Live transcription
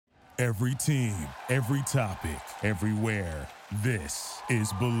Every team, every topic, everywhere. This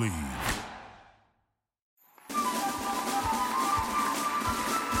is Believe.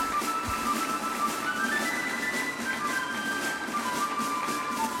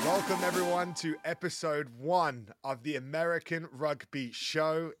 Welcome, everyone, to episode 1 of the American Rugby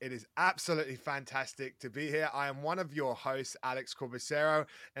Show. It is absolutely fantastic to be here. I am one of your hosts, Alex Corbacero,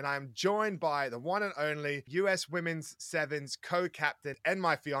 and I am joined by the one and only US Women's Sevens co-captain and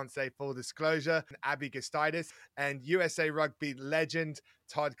my fiance, full disclosure, Abby Gustaitis, and USA Rugby legend,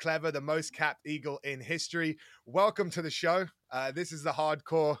 Todd Clever, the most capped Eagle in history. Welcome to the show. This is the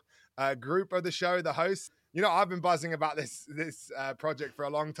hardcore group of the show, the hosts. You know, I've been buzzing about this project for a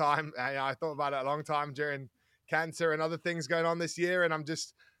long time. I thought about it a long time during cancer and other things going on this year. And I'm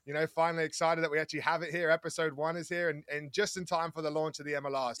just, finally excited that we actually have it here. Episode 1 is here and just in time for the launch of the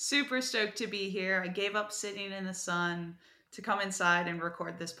MLR. Super stoked to be here. I gave up sitting in the sun to come inside and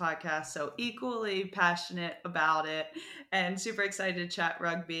record this podcast. So equally passionate about it and super excited to chat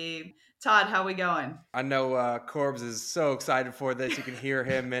rugby. Todd, how we going? I know Corbs is so excited for this. You can hear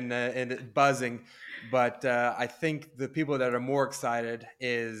him and buzzing. But I think the people that are more excited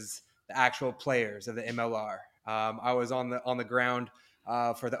is the actual players of the MLR. I was on the ground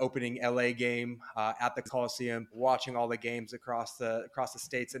for the opening LA game at the Coliseum, watching all the games across the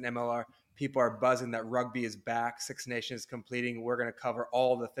states in MLR. People are buzzing that rugby is back. Six Nations completing. We're going to cover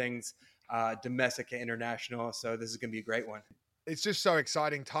all the things domestic and international. So this is going to be a great one. It's just so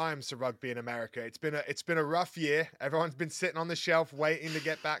exciting times to rugby in America. It's been a rough year. Everyone's been sitting on the shelf waiting to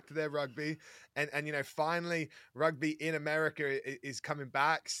get back to their rugby. And finally rugby in America is coming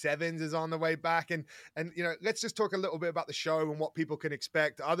back. Sevens is on the way back. And let's just talk a little bit about the show and what people can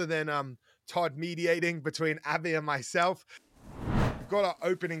expect other than Todd mediating between Abby and myself. Got our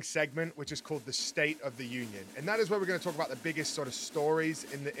opening segment, which is called the State of the Union, and that is where we're going to talk about the biggest sort of stories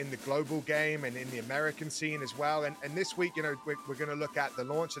in the global game and in the American scene as well. And this week, we're going to look at the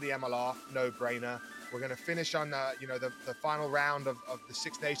launch of the MLR, no brainer. We're going to finish on the final round of the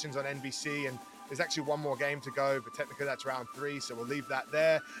Six Nations on NBC, and there's actually one more game to go, but technically that's round 3, so we'll leave that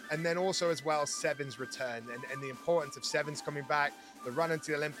there. And then also as well, Sevens return and the importance of Sevens coming back, the run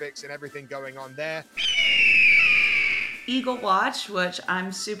into the Olympics and everything going on there. Eagle Watch, which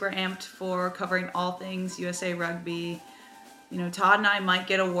I'm super amped for, covering all things USA Rugby. Todd and I might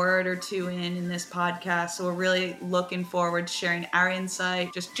get a word or two in this podcast, so we're really looking forward to sharing our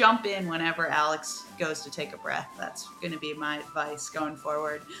insight. Just jump in whenever Alex goes to take a breath. That's going to be my advice going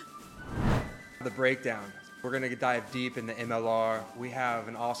forward. The breakdown. We're going to dive deep in the MLR. We have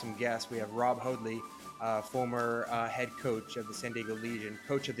an awesome guest. We have Rob Hoadley, former head coach of the San Diego Legion,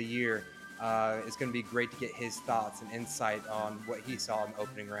 Coach of the Year. It's going to be great to get his thoughts and insight on what he saw in the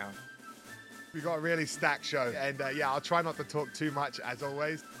opening round. We've got a really stacked show, and I'll try not to talk too much as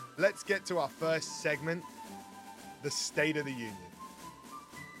always. Let's get to our first segment, the State of the Union.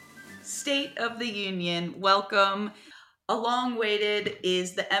 State of the Union. Welcome. A long-awaited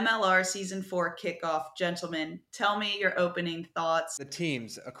is the MLR Season 4 kickoff. Gentlemen, tell me your opening thoughts. The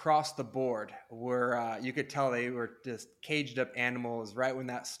teams across the board were, you could tell they were just caged up animals right when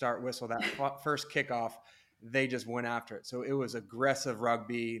that start whistle, that first kickoff, they just went after it. So it was aggressive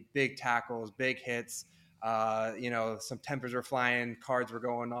rugby, big tackles, big hits. Some tempers were flying, cards were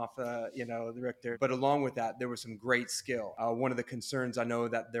going off, the Richter. But along with that, there was some great skill. One of the concerns I know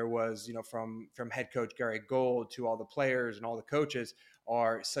that there was, from head coach Gary Gold to all the players and all the coaches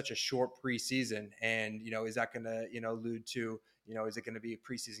are such a short preseason. And, is that going to, allude to, is it going to be a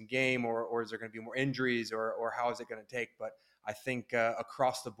preseason game or is there going to be more injuries or how is it going to take? But I think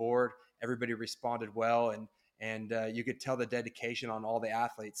across the board, everybody responded well and you could tell the dedication on all the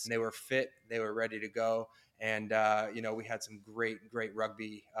athletes. They were fit, they were ready to go. And, we had some great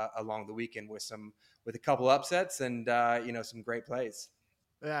rugby along the weekend with a couple upsets and, some great plays.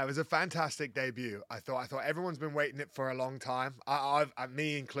 Yeah, it was a fantastic debut. I thought everyone's been waiting it for a long time. I've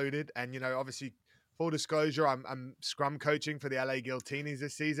me included. And, obviously, full disclosure, I'm scrum coaching for the LA Guiltinis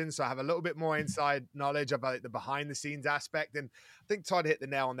this season, so I have a little bit more inside knowledge about the behind-the-scenes aspect. And I think Todd hit the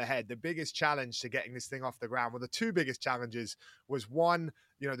nail on the head. The biggest challenge to getting this thing off the ground, well, the two biggest challenges was one,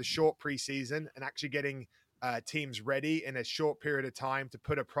 the short preseason and actually getting teams ready in a short period of time to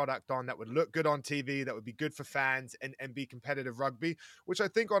put a product on that would look good on TV, that would be good for fans and be competitive rugby, which I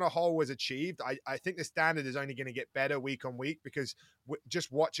think on a whole was achieved. I think the standard is only going to get better week on week because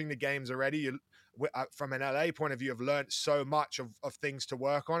just watching the games already, from an LA point of view, I've learned so much of things to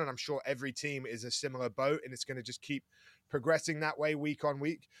work on. And I'm sure every team is a similar boat and it's going to just keep progressing that way week on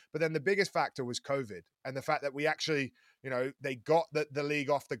week. But then the biggest factor was COVID, and the fact that we actually, they got the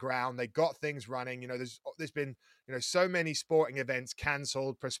league off the ground. They got things running. There's been, so many sporting events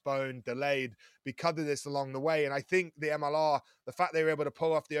canceled, postponed, delayed because of this along the way. And I think the MLR, the fact they were able to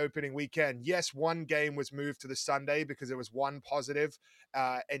pull off the opening weekend, yes, one game was moved to the Sunday because there was one positive,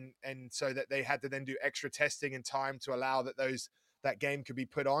 and so that they had to then do extra testing and time to allow that game could be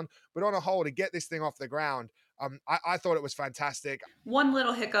put on. But on a whole, to get this thing off the ground, I thought it was fantastic. One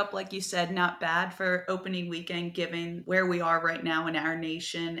little hiccup, like you said, not bad for opening weekend, given where we are right now in our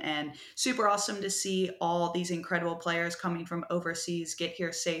nation, and super awesome to see all these incredible players coming from overseas get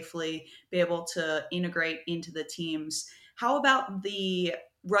here safely, be able to integrate into the teams. How about the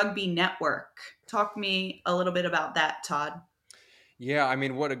Rugby Network? Talk to me a little bit about that, Todd. Yeah, I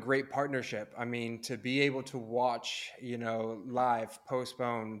mean, what a great partnership. I mean, to be able to watch, live,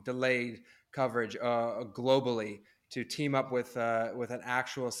 postponed, delayed coverage globally, to team up with an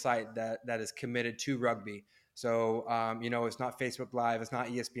actual site that is committed to rugby. So, it's not Facebook Live, it's not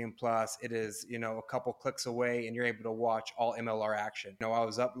ESPN Plus. It is, a couple clicks away, and you're able to watch all MLR action. I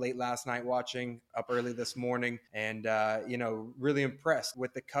was up late last night watching, up early this morning, and, really impressed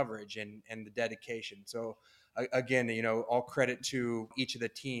with the coverage and the dedication. So, again, all credit to each of the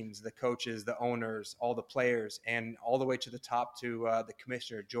teams, the coaches, the owners, all the players, and all the way to the top to the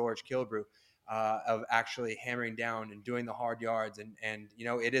commissioner, George Kilbrew, of actually hammering down and doing the hard yards. And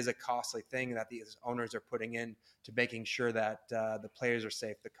it is a costly thing that these owners are putting in to making sure that the players are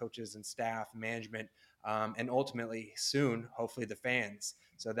safe, the coaches and staff, management, and ultimately soon, hopefully, the fans.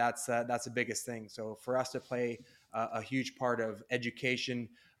 So that's the biggest thing. So for us to play a huge part of education,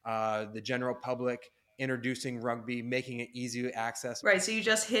 the general public, introducing rugby, making it easy to access. Right. So you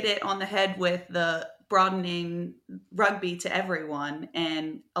just hit it on the head with the broadening rugby to everyone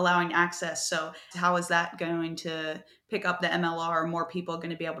and allowing access. So how is that going to pick up the MLR? Are more people going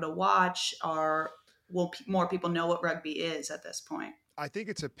to be able to watch, or will more people know what rugby is at this point? I think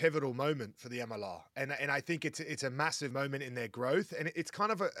it's a pivotal moment for the MLR, and I think it's a massive moment in their growth, and it's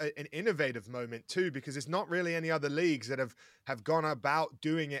kind of an innovative moment too, because it's not really any other leagues that have gone about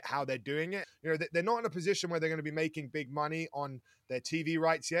doing it how they're doing it. They're not in a position where they're going to be making big money on their TV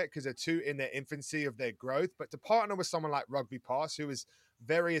rights yet, because they're too in their infancy of their growth. But to partner with someone like Rugby Pass, who is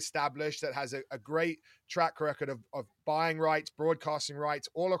very established, that has a great track record of buying rights, broadcasting rights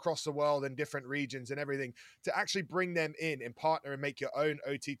all across the world in different regions and everything, to actually bring them in and partner and make your own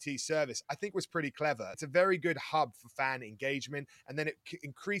OTT service, I think was pretty clever. It's a very good hub for fan engagement, and then it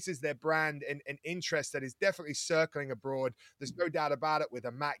increases their brand and interest that is definitely circling abroad. There's no doubt about it, with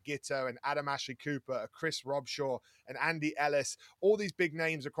a Matt Gitto and Adam Ashley Cooper, a Chris Robshaw and Andy Ellis, all these big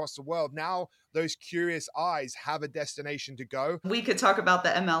names across the world. Now those curious eyes have a destination to go. We could talk about the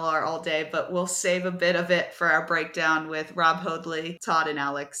MLR all day, but we'll save a bit of it for our breakdown with Rob Hoadley, Todd, and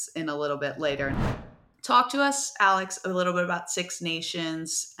Alex in a little bit later. Talk to us, Alex, a little bit about Six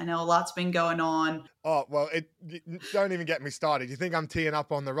Nations. I know a lot's been going on. Oh, well, don't even get me started. You think I'm teeing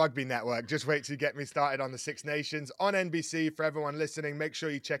up on the Rugby Network? Just wait till you get me started on the Six Nations. On NBC, for everyone listening, make sure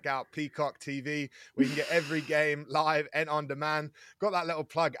you check out Peacock TV. We can get every game live and on demand. Got that little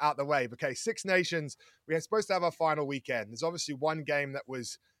plug out the way. Okay, Six Nations, we are supposed to have our final weekend. There's obviously one game that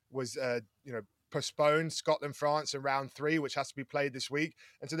was postponed, Scotland, France in round 3, which has to be played this week.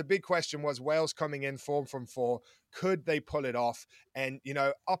 And so the big question was, Wales coming in 4 from 4, could they pull it off? And,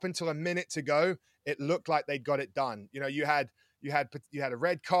 up until a minute to go, it looked like they got it done. You had a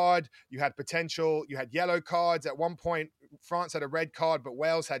red card, you had potential, you had yellow cards. At one point, France had a red card, but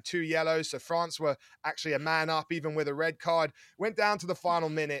Wales had 2 yellows. So France were actually a man up, even with a red card. Went down to the final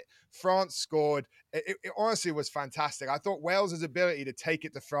minute. France scored. It honestly was fantastic. I thought Wales' ability to take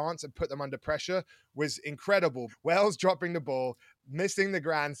it to France and put them under pressure was incredible. Wales dropping the ball, missing the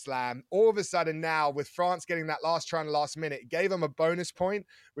grand slam. All of a sudden now, with France getting that last try in the last minute, it gave them a bonus point,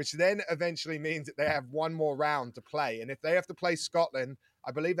 which then eventually means that they have one more round to play. And if they have to play Scotland,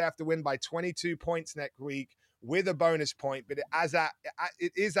 I believe they have to win by 22 points next week with a bonus point, but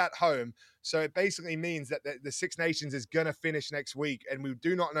it is at home. So it basically means that the Six Nations is going to finish next week, and we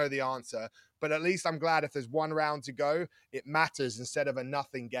do not know the answer. But at least I'm glad if there's one round to go, it matters instead of a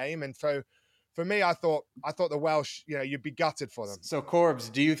nothing game. And so for me, I thought the Welsh, you'd be gutted for them. So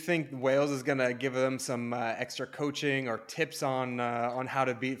Corbs, do you think Wales is going to give them some extra coaching or tips on how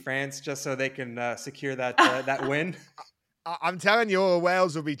to beat France, just so they can secure that win? I'm telling you, all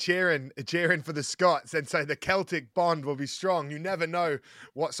Wales will be cheering for the Scots, and so the Celtic bond will be strong. You never know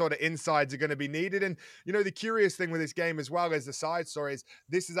what sort of insides are going to be needed. And, the curious thing with this game, as well as the side story, is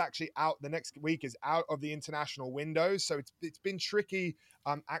this is actually out, the next week is out of the international windows. So it's been tricky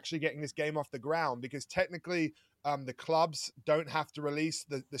actually getting this game off the ground, because technically the clubs don't have to release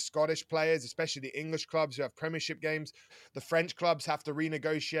the Scottish players, especially the English clubs who have Premiership games. The French clubs have to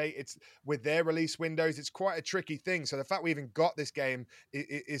renegotiate it's with their release windows. It's quite a tricky thing. So the fact we even got this game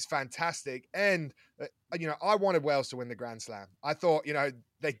is fantastic. And, I wanted Wales to win the Grand Slam. I thought,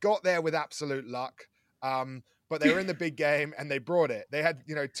 they got there with absolute luck. But they were in the big game and they brought it. They had,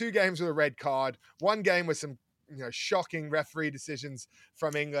 2 games with a red card, 1 game with some, shocking referee decisions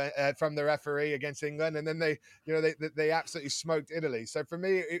from England, from the referee against England. And then they absolutely smoked Italy. So for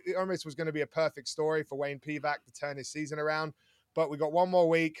me, it almost was going to be a perfect story for Wayne Pivac to turn his season around. But we got one more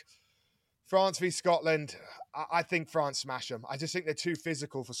week. France v Scotland. I think France smash them. I just think they're too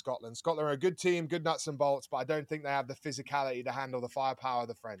physical for Scotland. Scotland are a good team, good nuts and bolts, but I don't think they have the physicality to handle the firepower of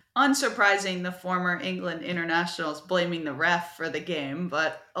the French. Unsurprising, the former England internationals blaming the ref for the game,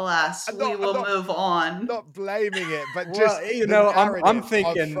 but alas, we will move on. Not blaming it, but I'm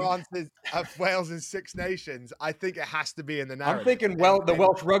thinking of Wales and Six Nations. I think it has to be in the narrative. I'm thinking, the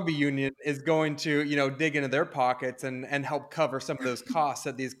Welsh Rugby Union is going to, dig into their pockets and help cover some of those costs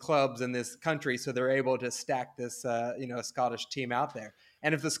at these clubs in this country, so they're able to stack this, Scottish team out there.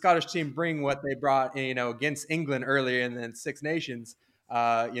 And if the Scottish team bring what they brought, against England earlier in the Six Nations,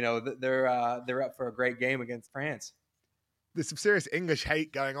 they're up for a great game against France. There's some serious English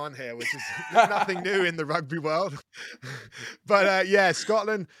hate going on here, which is nothing new in the rugby world. But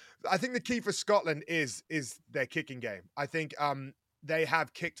Scotland, I think the key for Scotland is their kicking game. I think they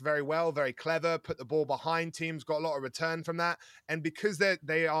have kicked very well, very clever, put the ball behind teams, got a lot of return from that. And because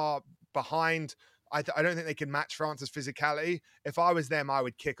they are behind, I don't think they can match France's physicality. If I was them, I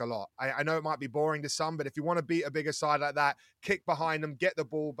would kick a lot. I know it might be boring to some, but if you want to beat a bigger side like that, kick behind them, get the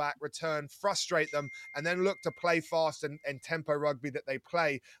ball back, return, frustrate them, and then look to play fast and tempo rugby that they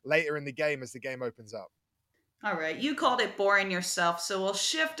play later in the game as the game opens up. All right, you called it boring yourself, so we'll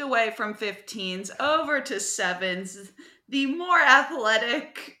shift away from 15s over to 7s, the more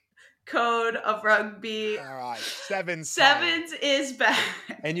athletic code of rugby. All right, sevens is back,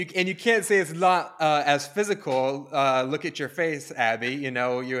 and you can't say it's not as physical. Look at your face, Abby. You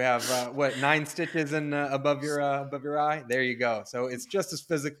have 9 stitches in above your eye. There you go. So it's just as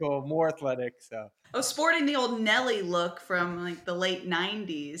physical, more athletic. So I was sporting the old Nelly look from the late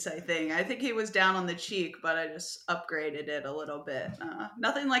 90s. I think he was down on the cheek, but I just upgraded it a little bit.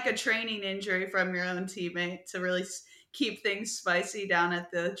 Nothing like a training injury from your own teammate to really keep things spicy down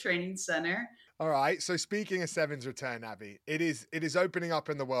at the training center. All right. So speaking of sevens return, Abby, it is opening up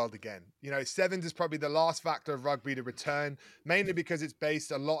in the world again. Sevens is probably the last factor of rugby to return, mainly because it's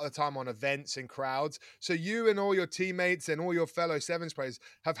based a lot of the time on events and crowds. So you and all your teammates and all your fellow sevens players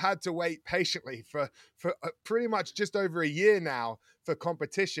have had to wait patiently for pretty much just over a year now for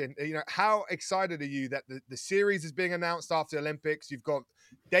competition. How excited are you that the series is being announced after the Olympics? You've got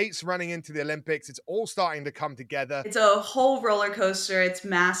dates running into the Olympics. It's all starting to come together. It's a whole roller coaster. It's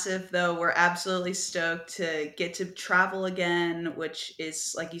massive, though. We're absolutely stoked to get to travel again, which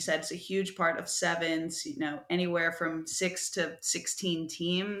is, like you said, it's a huge part of sevens, anywhere from 6 to 16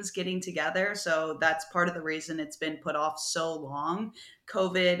 teams getting together. So that's part of the reason it's been put off so long.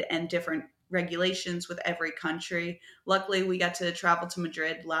 COVID and different regulations with every country. Luckily, we got to travel to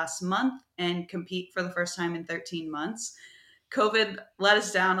Madrid last month and compete for the first time in 13 months. COVID let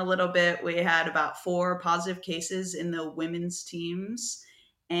us down a little bit. We had about 4 positive cases in the women's teams.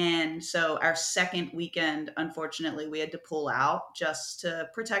 And so our second weekend, unfortunately, we had to pull out just to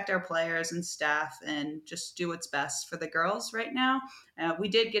protect our players and staff and just do what's best for the girls right now. We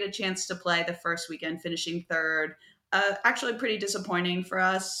did get a chance to play the first weekend, finishing 3rd. Actually pretty disappointing for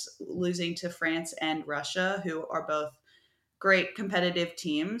us, losing to France and Russia, who are both great competitive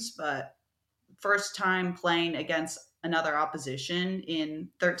teams, but first time playing against another opposition in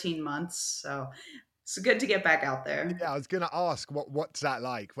 13 months. So it's good to get back out there. Yeah, I was going to ask, what's that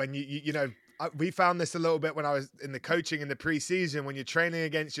like when we found this a little bit when I was in the coaching in the preseason. When you're training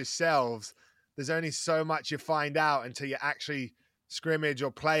against yourselves, there's only so much you find out until you actually scrimmage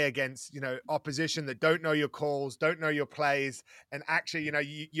or play against, opposition that don't know your calls, don't know your plays. And actually,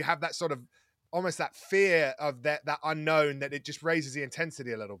 you have that sort of almost that fear of that unknown, that it just raises the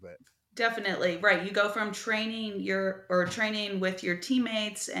intensity a little bit. Definitely. Right. You go from training with your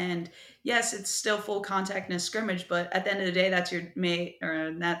teammates, and yes, it's still full contact in a scrimmage, but at the end of the day, that's your mate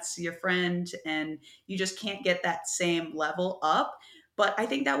or that's your friend, and you just can't get that same level up. But I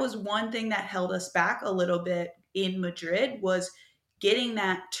think that was one thing that held us back a little bit in Madrid, was getting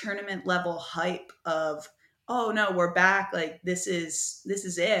that tournament level hype of, oh no, we're back. Like this is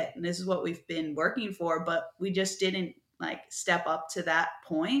it. And this is what we've been working for, but we just didn't step up to that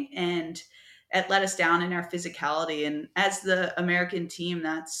point. And it let us down in our physicality. And as the American team,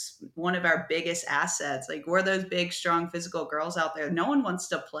 that's one of our biggest assets. Like, we're those big, strong, physical girls out there. No one wants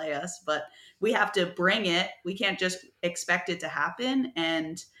to play us, but we have to bring it. We can't just expect it to happen.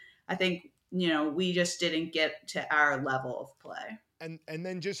 And I think, we just didn't get to our level of play. And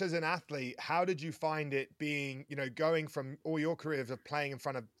then just as an athlete, how did you find it being, going from all your careers of playing in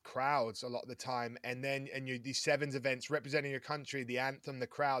front of crowds a lot of the time, and these sevens events representing your country, the anthem, the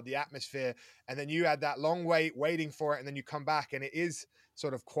crowd, the atmosphere, and then you had that long wait waiting for it, and then you come back and it is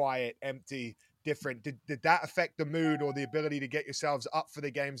sort of quiet, empty, different. Did that affect the mood or the ability to get yourselves up for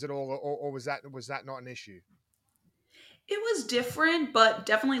the games at all, or was that not an issue? It was different, but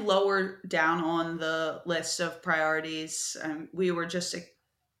definitely lower down on the list of priorities. We were just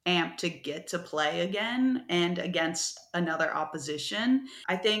amped to get to play again and against another opposition.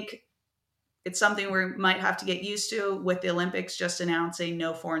 I think it's something we might have to get used to with the Olympics just announcing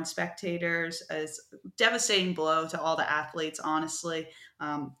no foreign spectators, as a devastating blow to all the athletes, honestly.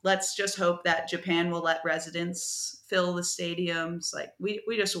 Let's just hope that Japan will let residents fill the stadiums. Like, we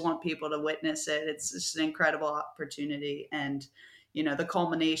just want people to witness it. It's just an incredible opportunity and, the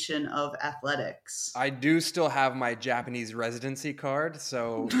culmination of athletics. I do still have my Japanese residency card,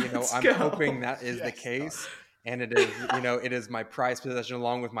 so I'm hoping that is the case. And it is, it is my prized possession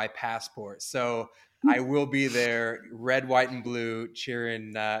along with my passport. So I will be there, red, white, and blue,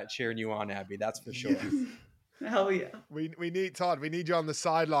 cheering you on, Abby. That's for sure. Yeah. Hell yeah. We need Todd. We need you on the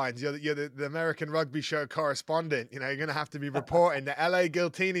sidelines. You're the American Rugby Show correspondent. You're going to have to be reporting the LA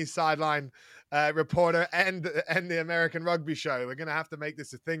Giltini sideline reporter and the American Rugby Show. We're going to have to make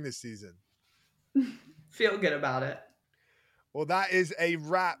this a thing this season. Feel good about it. Well, that is a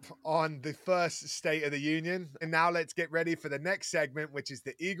wrap on the first State of the Union. And now let's get ready for the next segment, which is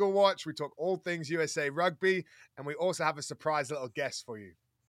the Eagle Watch. We talk all things USA Rugby, and we also have a surprise little guest for you.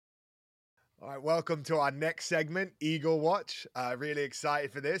 All right, welcome to our next segment, Eagle Watch. Really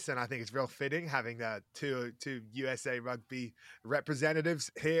excited for this, and I think it's real fitting having two USA Rugby representatives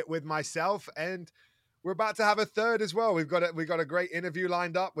here with myself, and we're about to have a third as well. We've got a great interview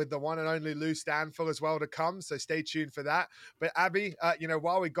lined up with the one and only Lou Stanfill as well to come, so stay tuned for that. But Abby,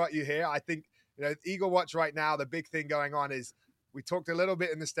 while we got you here, I think Eagle Watch right now, the big thing going on is we talked a little bit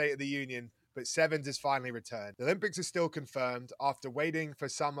in the State of the Union, but sevens has finally returned. The Olympics are still confirmed after waiting for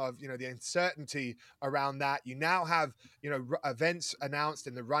some of the uncertainty around that. You now have events announced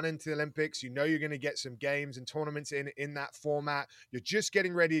in the run into the Olympics. You're going to get some games and tournaments in that format. You're just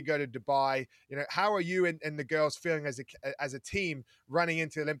getting ready to go to Dubai. How are you and the girls feeling as a team running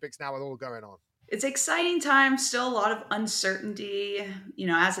into the Olympics now with all going on? It's exciting time, still a lot of uncertainty.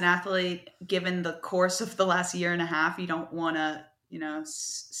 As an athlete, given the course of the last year and a half, you don't want to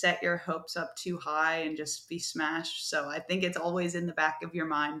set your hopes up too high and just be smashed. So I think it's always in the back of your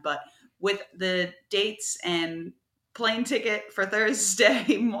mind. But with the dates and plane ticket for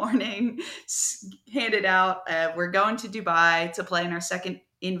Thursday morning handed out, we're going to Dubai to play in our second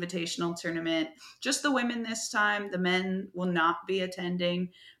invitational tournament. Just the women this time. The men will not be attending,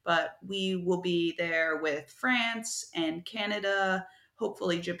 but we will be there with France and Canada,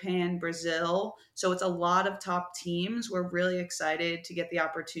 hopefully Japan, Brazil. So it's a lot of top teams. We're really excited to get the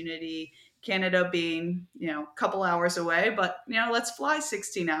opportunity. Canada being, a couple hours away, but, let's fly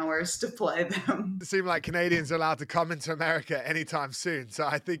 16 hours to play them. It seems like Canadians are allowed to come into America anytime soon. So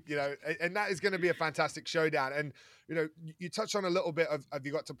I think, and that is going to be a fantastic showdown. And, you touched on a little bit of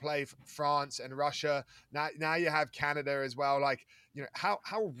you got to play France and Russia. Now you have Canada as well. Like,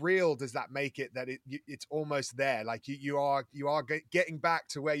 how real does that make it that it's almost there? Like you are getting back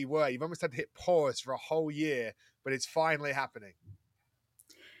to where you were. You've almost had to hit pause for a whole year, but it's finally happening.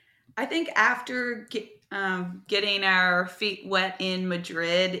 I think after getting our feet wet in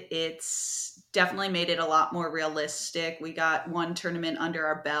Madrid, it's definitely made it a lot more realistic. We got one tournament under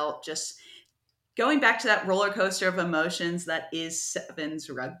our belt, just going back to that roller coaster of emotions that is sevens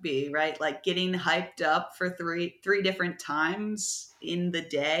rugby, right? Like getting hyped up for three different times in the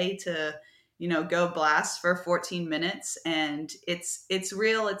day to, go blast for 14 minutes. And it's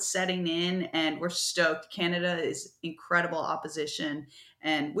real, it's setting in, and we're stoked. Canada is incredible opposition,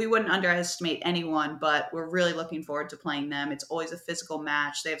 and we wouldn't underestimate anyone, but we're really looking forward to playing them. It's always a physical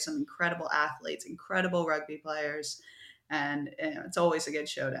match. They have some incredible athletes, incredible rugby players, and it's always a good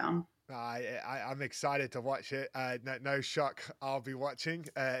showdown. I'm excited to watch it. No shock, I'll be watching,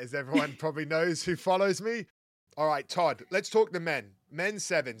 as everyone probably knows who follows me. All right, Todd, let's talk the men. Men's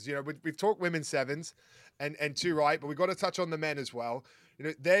sevens. We've talked women's sevens and two, right? But we've got to touch on the men as well.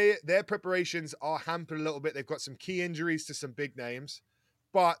 Their preparations are hampered a little bit. They've got some key injuries to some big names.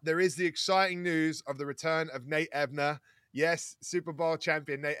 But there is the exciting news of the return of Nate Ebner Yes, Super Bowl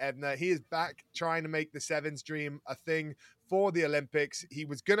champion Nate Ebner. He is back trying to make the Sevens dream a thing for the Olympics. He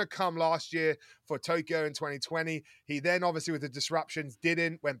was going to come last year for Tokyo in 2020. He then, obviously, with the disruptions,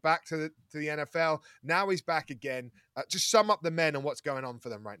 went back to the NFL. Now he's back again. Just sum up the men and what's going on for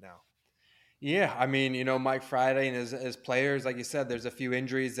them right now. Yeah, I mean, Mike Friday and his players, like you said, there's a few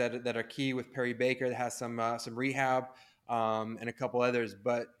injuries that are key with Perry Baker that has some rehab and a couple others.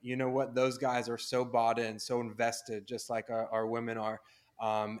 But you know what? Those guys are so bought in, so invested, just like our women are,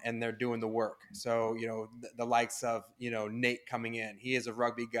 and they're doing the work. So, the likes of, Nate coming in. He is a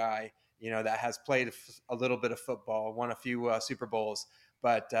rugby guy, that has played a little bit of football, won a few Super Bowls,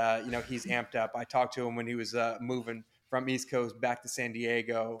 but, he's amped up. I talked to him when he was moving from East Coast back to San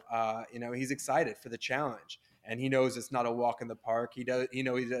Diego. He's excited for the challenge, and he knows it's not a walk in the park. He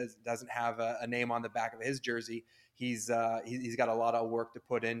doesn't have a name on the back of his jersey. He's got a lot of work to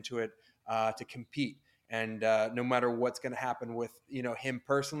put into it to compete. And no matter what's going to happen with him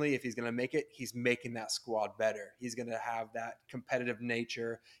personally, if he's going to make it, he's making that squad better. He's going to have that competitive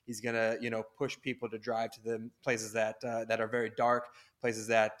nature. He's going to push people to drive to the places that are very dark, places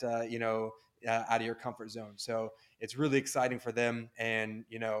that out of your comfort zone. So it's really exciting for them. And,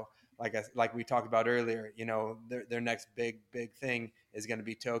 like we talked about earlier, their next big thing is going to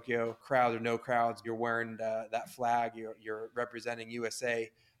be Tokyo. Crowd or no crowds, you're wearing that flag, you're representing USA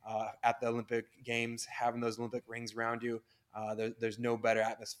at the Olympic Games, having those Olympic rings around you. There's no better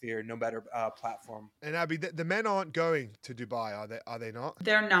atmosphere, no better platform. And Abby, the men aren't going to Dubai, are they not?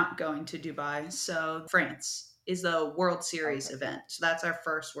 They're not going to Dubai. So France is the World Series event. So that's our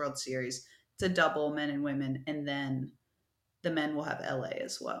first World Series. It's a double, men and women, and then the men will have LA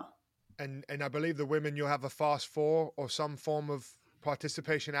as well. And I believe the women, you'll have a Fast Four or some form of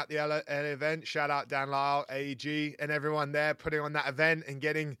participation at the LA event. Shout out Dan Lyle, AEG, and everyone there putting on that event and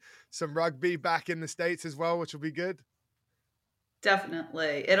getting some rugby back in the States as well, which will be good.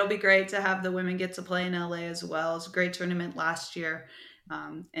 Definitely. It'll be great to have the women get to play in LA as well. It was a great tournament last year,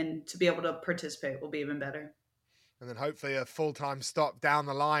 and to be able to participate will be even better. And then hopefully a full-time stop down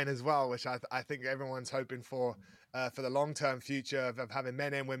the line as well, which I think everyone's hoping for the long-term future of having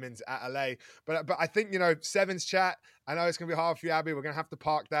men and women's at LA. But I think, Sevens chat, I know it's going to be hard for you, Abby. We're going to have to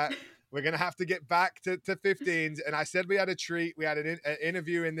park that. We're going to have to get back to 15s. And I said we had a treat. We had an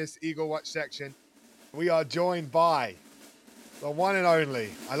interview in this Eagle Watch section. We are joined by the one and only.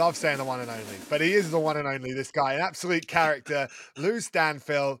 I love saying the one and only, but he is the one and only, this guy, an absolute character. Lou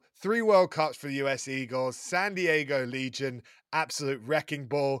Stanfill, 3 World Cups for the US Eagles, San Diego Legion, absolute wrecking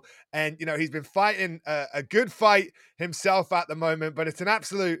ball. And, he's been fighting a good fight himself at the moment, but it's an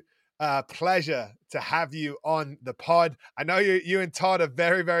absolute pleasure to have you on the pod. I know you and Todd are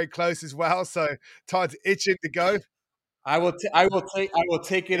very, very close as well. So Todd's itching to go. I will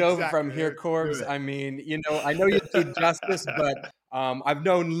take it over from here, Corbs. I mean, I know you do justice, but I've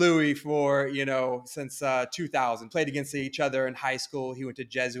known Louis for, since 2000. Played against each other in high school. He went to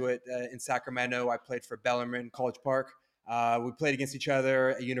Jesuit in Sacramento. I played for Bellarmine College Park. We played against each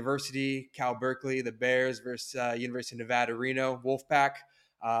other at university, Cal Berkeley, the Bears versus University of Nevada, Reno, Wolfpack.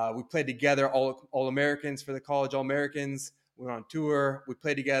 We played together, all Americans for the college All-Americans. We were on tour. We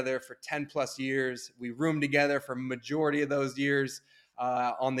played together for 10 plus years. We roomed together for a majority of those years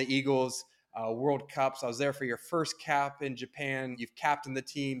on the Eagles World Cups. I was there for your first cap in Japan. You've captained the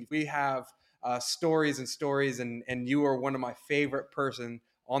team. We have stories and stories, and you are one of my favorite person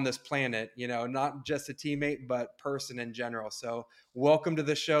on this planet, not just a teammate, but person in general. So welcome to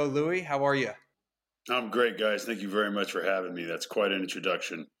the show, Louis. How are you? I'm great, guys. Thank you very much for having me. That's quite an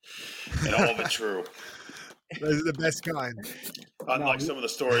introduction, and all of it true. Those are the best kind. Unlike some of the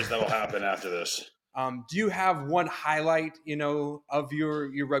stories that will happen after this. Do you have one highlight, of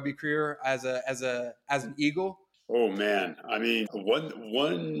your rugby career as an Eagle? Oh man, I mean,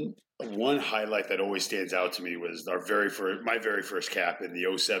 one highlight that always stands out to me was my very first cap in the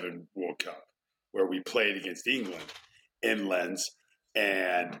 2007 World Cup, where we played against England in Lens,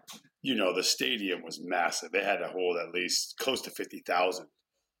 and the stadium was massive. They had to hold at least close to 50,000.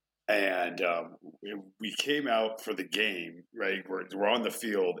 And we came out for the game, right? We're on the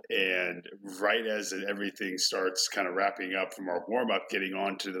field, and right as everything starts kind of wrapping up from our warm up, getting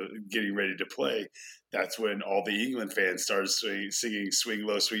ready to play, that's when all the England fans started singing "Swing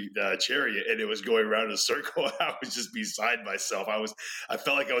Low, Sweet Chariot," and it was going around in a circle. I was just beside myself. I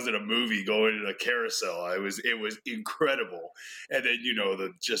felt like I was in a movie going in a carousel. It was incredible, and then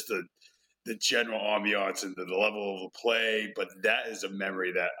the general ambiance and the level of the play, but that is a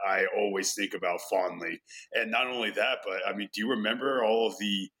memory that I always think about fondly. And not only that, but I mean, do you remember all of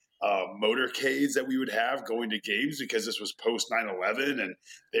the motorcades that we would have going to games, because this was post 9/11, and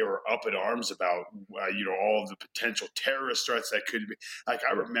they were up in arms about all of the potential terrorist threats that could be. Like,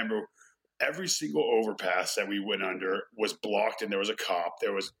 I remember every single overpass that we went under was blocked, and there was a cop.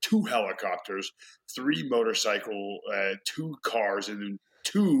 There was 2 helicopters, 3 motorcycle, 2 cars, and then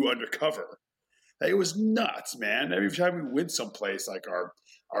 2 undercover. It was nuts, man. Every time we went someplace, like our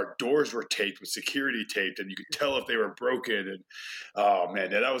doors were taped with security taped, and you could tell if they were broken. And oh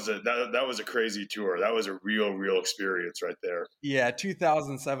man, that was a crazy tour. That was a real experience right there. Yeah,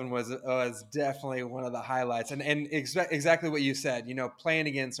 2007 was definitely one of the highlights, and exactly what you said. Playing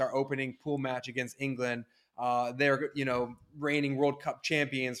against our opening pool match against England, they're reigning World Cup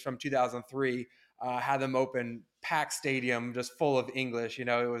champions from 2003. Had them open packed stadium just full of English. It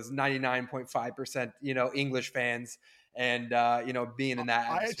was 99.5% English fans, and being in that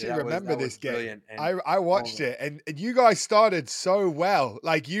atmosphere, I actually remember this game. And I watched it, and you guys started so well.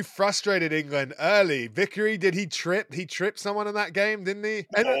 Like, you frustrated England early. Vickery, did he trip? He tripped someone in that game, didn't he?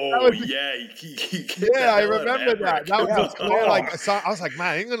 And I remember that. That was clear. Like, so I was like,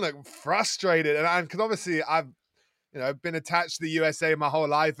 man, England looked frustrated, and because obviously I've been attached to the USA my whole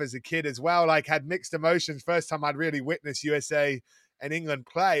life as a kid as well. Like, had mixed emotions. First time I'd really witnessed USA and England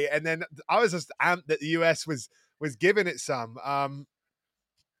play, and then I was just amped that the US was giving it some.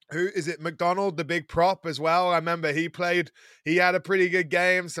 Who is it? McDonald, the big prop as well. I remember he had a pretty good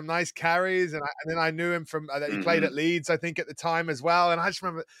game, some nice carries, and then I knew him from that he played at Leeds, I think, at the time as well. And I just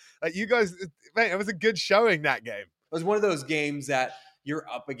remember, like, you guys, man, it was a good showing, that game. It was one of those games that you're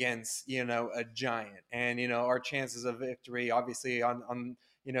up against, a giant, and our chances of victory, obviously, on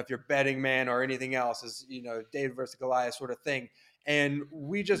if you're betting man or anything else, is David versus Goliath sort of thing. And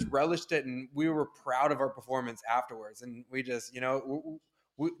we just relished it, and we were proud of our performance afterwards. And we just,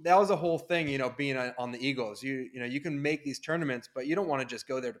 that was the whole thing, being on the Eagles. You can make these tournaments, but you don't want to just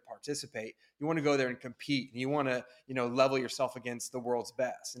go there to participate. You want to go there and compete, and you want to, level yourself against the world's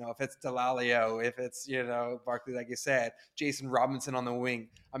best. If it's Delalio, if it's, Barkley, like you said, Jason Robinson on the wing.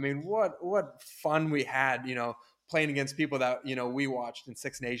 I mean, what fun we had, playing against people that, we watched in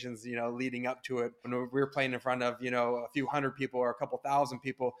Six Nations, leading up to it. When we were playing in front of, a few hundred people or a couple thousand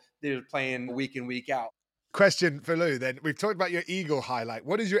people, they're playing week in, week out. Question for Lou then. We've talked about your Eagle highlight.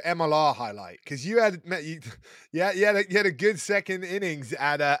 What is your MLR highlight? Because you had a good second innings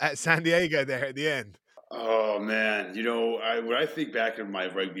at San Diego there at the end. Oh man, when I think back of my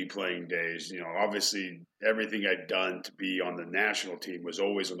rugby playing days, obviously everything I'd done to be on the national team was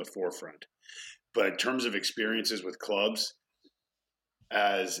always on the forefront. But in terms of experiences with clubs,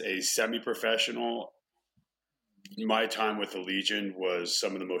 as a semi-professional, my time with the Legion was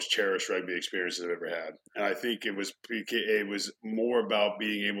some of the most cherished rugby experiences I've ever had. And I think it was more about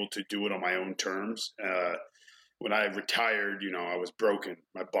being able to do it on my own terms. When I retired, I was broken.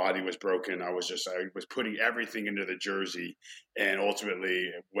 My body was broken. I was putting everything into the jersey. And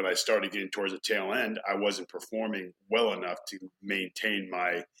ultimately, when I started getting towards the tail end, I wasn't performing well enough to maintain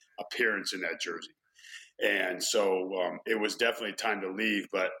my appearance in that jersey. And so it was definitely time to leave.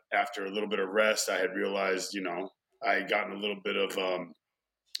 But after a little bit of rest, I had realized, I had gotten a little bit of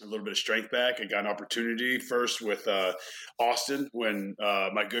strength back. I got an opportunity first with Austin when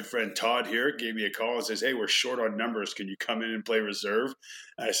my good friend Todd here gave me a call and says, "Hey, we're short on numbers. Can you come in and play reserve?"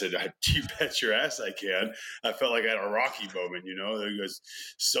 And I said, "You bet your ass I can." I felt like I had a Rocky moment, There goes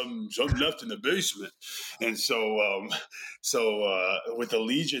some left in the basement. And so with the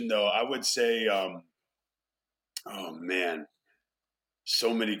Legion, though, I would say, oh man,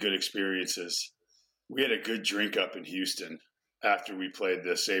 so many good experiences. We had a good drink up in Houston after we played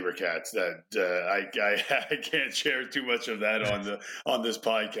the SaberCats that I can't share too much of that on this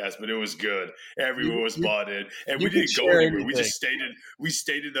podcast, but it was good. Everyone was bought in, and we didn't go anywhere. Anything. We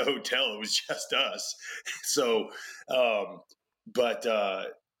stayed in the hotel. It was just us. So, but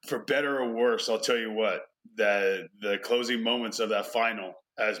for better or worse, I'll tell you what, that the closing moments of that final,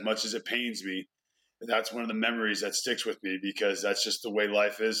 as much as it pains me, that's one of the memories that sticks with me, because that's just the way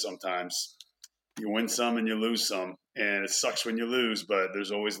life is sometimes. You win some and you lose some, and it sucks when you lose, but there's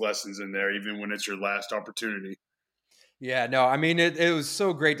always lessons in there, even when it's your last opportunity. Yeah, no, I mean, it was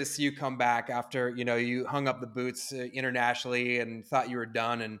so great to see you come back after, you hung up the boots internationally and thought you were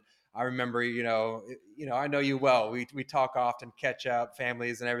done. And I remember, I know you well. We talk often, catch up,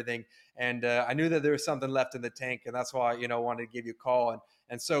 families and everything. And I knew that there was something left in the tank, and that's why, wanted to give you a call.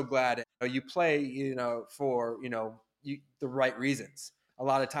 And so glad you play, for, the right reasons. A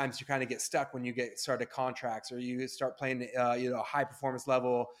lot of times you kind of get stuck when you get started contracts, or you start playing, high performance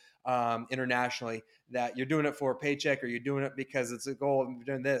level internationally, that you're doing it for a paycheck, or you're doing it because it's a goal of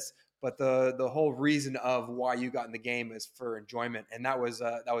doing this. but the whole reason of why you got in the game is for enjoyment. And that was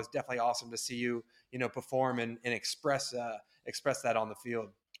definitely awesome to see you, perform and express that on the field.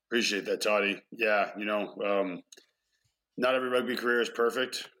 Appreciate that, Toddy. Yeah, not every rugby career is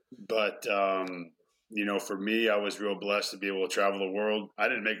perfect, but for me, I was real blessed to be able to travel the world. I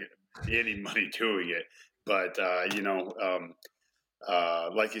didn't make any money doing it, but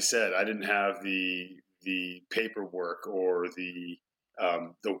like you said, I didn't have the paperwork or the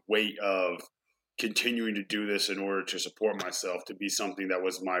weight of continuing to do this in order to support myself to be something that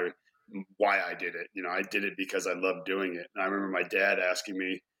was why I did it. I did it because I loved doing it. And I remember my dad asking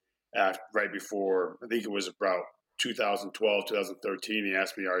me right before, I think it was about 2012, 2013, he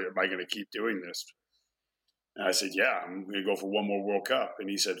asked me, am I going to keep doing this? And I said, yeah, I'm going to go for one more World Cup. And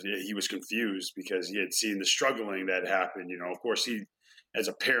he said he was confused because he had seen the struggling that happened. Of course, as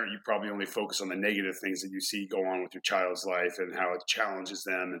a parent, you probably only focus on the negative things that you see go on with your child's life and how it challenges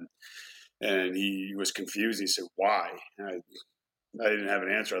them. And he was confused. He said, why? And I didn't have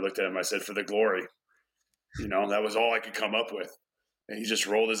an answer. I looked at him. I said, for the glory. That was all I could come up with. And he just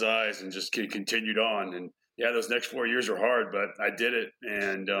rolled his eyes and just continued on. And yeah, those next 4 years were hard, but I did it.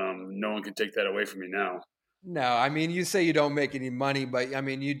 And no one can take that away from me now. No, I mean, you say you don't make any money, but I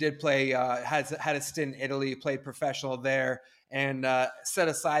mean, you did play, had a stint in Italy, played professional there, and set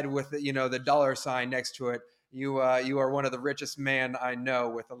aside with the dollar sign next to it. You are one of the richest men I know,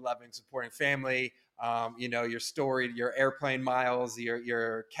 with a loving, supporting family. Your story, your airplane miles,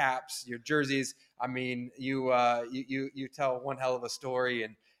 your caps, your jerseys. I mean, you tell one hell of a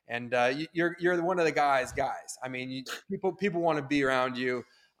story, and you're one of the guys. I mean, people want to be around you.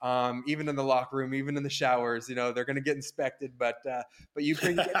 Even in the locker room, even in the showers, they're going to get inspected, but you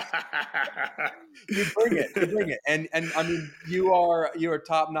bring it, you bring it. And I mean, you're a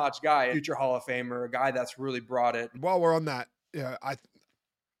top notch guy, future Hall of Famer, a guy that's really brought it. While we're on that,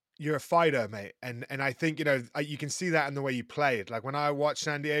 you're a fighter, mate. And I think, you can see that in the way you played. Like when I watched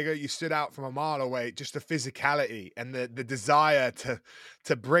San Diego, you stood out from a mile away, just the physicality and the desire to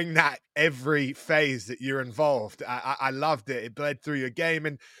bring that every phase that you're involved. I loved it. It bled through your game.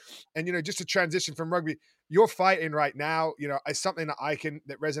 And just to transition from rugby, you're fighting right now, is something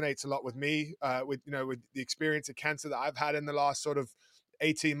that resonates a lot with me, with the experience of cancer that I've had in the last sort of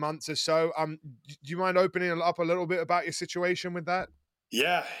 18 months or so. Do you mind opening up a little bit about your situation with that?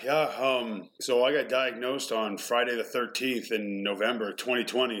 Yeah. So I got diagnosed on Friday the 13th in November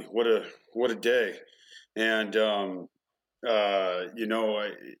 2020. What a day. And, I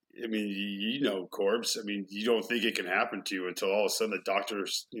mean, Corbs, I mean, you don't think it can happen to you until all of a sudden the doctor,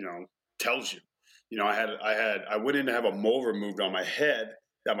 tells you. I went in to have a mole removed on my head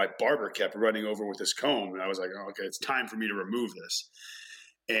that my barber kept running over with his comb. And I was like, oh, okay, it's time for me to remove this.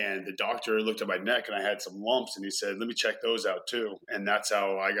 And the doctor looked at my neck and I had some lumps and he said, let me check those out too. And that's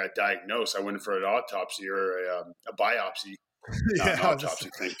how I got diagnosed. I went in for an autopsy or a biopsy. Not an autopsy,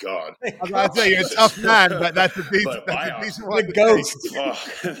 thank God. I was about to say, you're a tough man, but that's a decent one. The ghost. Oh,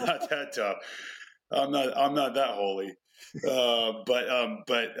 not that tough. I'm not that holy.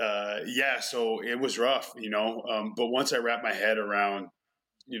 Yeah, so it was rough, but once I wrapped my head around,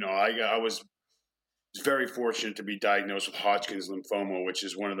 I was very fortunate to be diagnosed with Hodgkin's lymphoma, which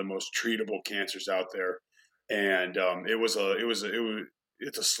is one of the most treatable cancers out there. And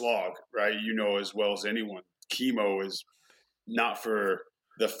it's a slog, right? As well as anyone. Chemo is not for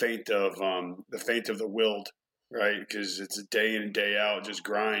the faint of the willed, right? Because it's a day in and day out, just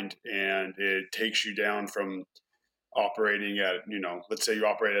grind, and it takes you down from operating at, let's say you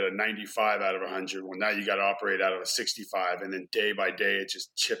operate at a 95 out of 100. Well, now you got to operate out of a 65, and then day by day it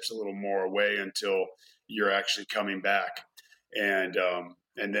just chips a little more away until you're actually coming back. And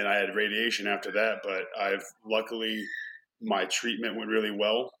then I had radiation after that, but luckily my treatment went really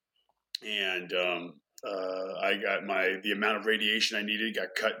well, and I got the amount of radiation I needed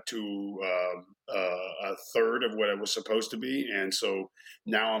got cut to a third of what it was supposed to be. And so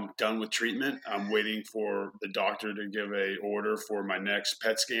now I'm done with treatment. I'm waiting for the doctor to give a order for my next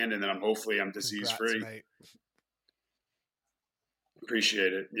PET scan. And then I'm disease free.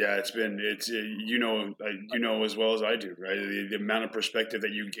 Appreciate it. Yeah, it's as well as I do, right? The amount of perspective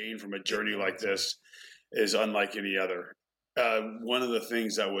that you gain from a journey like this is unlike any other. One of the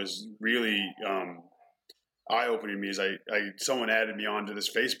things that was really, eye-opening me is someone added me onto this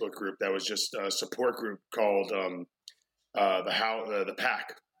Facebook group that was just a support group called the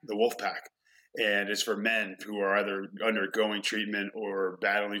Pack, the Wolf Pack, and it's for men who are either undergoing treatment or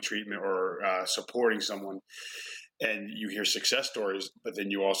battling treatment or supporting someone. And you hear success stories, but then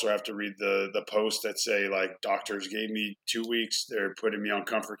you also have to read the posts that say, like, doctors gave me 2 weeks, they're putting me on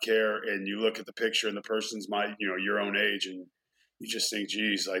comfort care, and you look at the picture and the person's your own age, and you just think,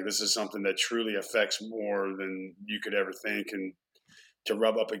 geez, like this is something that truly affects more than you could ever think. And to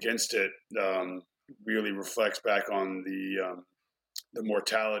rub up against it really reflects back on the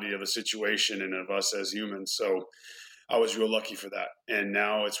mortality of the situation and of us as humans. So I was real lucky for that. And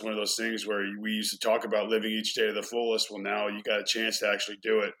now it's one of those things where we used to talk about living each day to the fullest. Well, now you got a chance to actually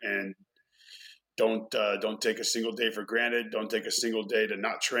do it, and don't take a single day for granted. Don't take a single day to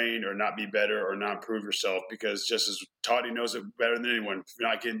not train or not be better or not improve yourself, because just as Toddy knows it better than anyone, if you're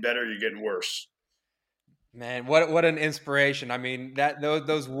not getting better, you're getting worse. Man, what an inspiration! I mean, that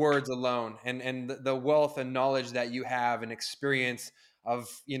those words alone, and the wealth and knowledge that you have and experience of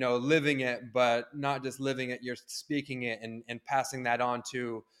living it, but not just living it, you're speaking it and passing that on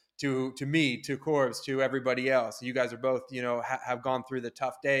to me, to Corbs, to everybody else. You guys are both have gone through the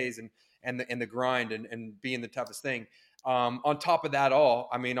tough days and the grind and being the toughest thing. On top of that all,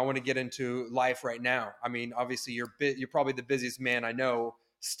 I mean, I want to get into life right now. I mean, obviously you're probably the busiest man I know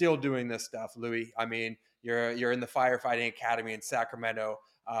still doing this stuff, Louis. I mean, you're in the firefighting academy in Sacramento.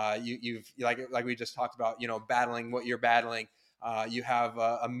 You've like we just talked about, battling what you're battling. You have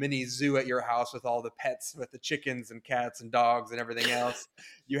a mini zoo at your house with all the pets, with the chickens and cats and dogs and everything else.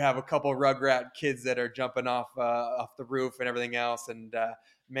 You have a couple Rugrat kids that are jumping off the roof and everything else. And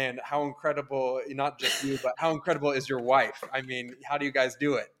man, how incredible! Not just you, but how incredible is your wife? I mean, how do you guys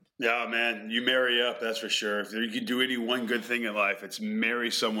do it? Yeah, man, you marry up, that's for sure. If you can do any one good thing in life, it's marry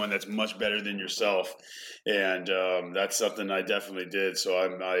someone that's much better than yourself, and that's something I definitely did. So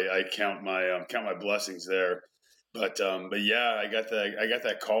I count my blessings there. But yeah, I got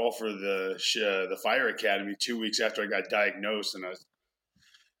that call for the fire academy 2 weeks after I got diagnosed, and I was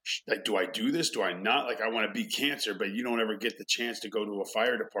like, do I do this? Do I not? Like, I want to beat cancer, but you don't ever get the chance to go to a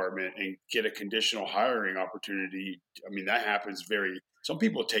fire department and get a conditional hiring opportunity. I mean, that happens some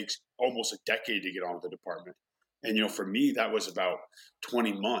people it takes almost a decade to get on with the department. And, for me, that was about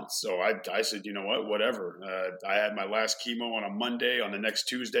 20 months. So I said, you know what, whatever. I had my last chemo on a Monday. On the next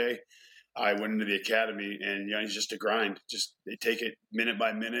Tuesday, I went into the academy, and, it's just a grind. Just they take it minute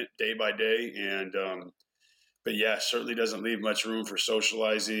by minute, day by day. And, but yeah, certainly doesn't leave much room for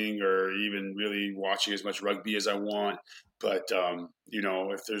socializing or even really watching as much rugby as I want. But,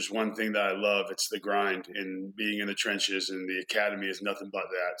 if there's one thing that I love, it's the grind and being in the trenches, and the academy is nothing but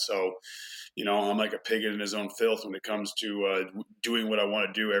that. So, I'm like a pig in his own filth when it comes to doing what I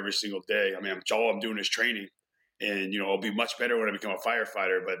want to do every single day. I mean, all I'm doing is training, and, I'll be much better when I become a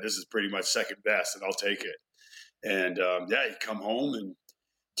firefighter, but this is pretty much second best, and I'll take it. And yeah, you come home and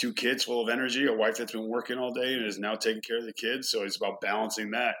 2 kids full of energy, a wife that's been working all day and is now taking care of the kids. So it's about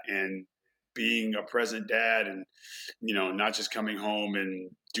balancing that and being a present dad, and, not just coming home and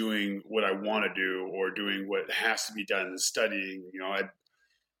doing what I want to do or doing what has to be done and studying.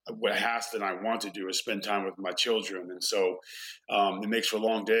 What has to and I want to do is spend time with my children. And so it makes for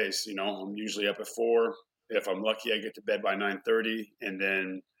long days. I'm usually up at 4. If I'm lucky, I get to bed by 9:30, and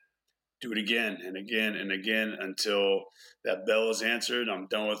then do it again and again and again until that bell is answered. I'm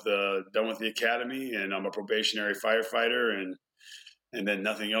done with the academy, and I'm a probationary firefighter, and then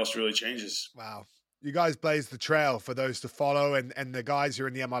nothing else really changes. Wow. You guys blaze the trail for those to follow, and the guys who are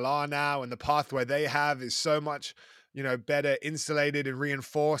in the MLR now, and the pathway they have is so much, better insulated and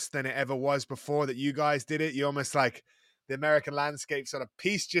reinforced than it ever was before that you guys did it. You almost like the American landscape sort of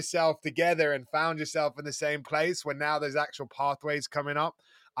pieced yourself together and found yourself in the same place when now there's actual pathways coming up.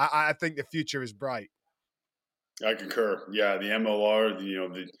 I think the future is bright. I concur. Yeah, the MLR,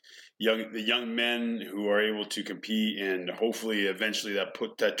 the young men who are able to compete, and hopefully eventually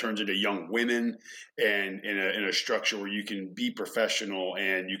that turns into young women, and in a structure where you can be professional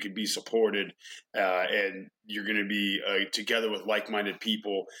and you can be supported, and you're going to be together with like-minded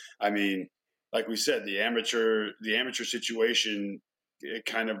people. I mean, like we said, the amateur situation, it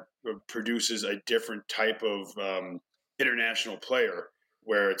kind of produces a different type of international player,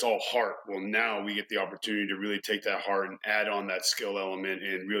 where it's all heart. Well, now we get the opportunity to really take that heart and add on that skill element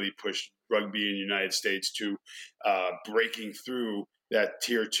and really push rugby in the United States to breaking through that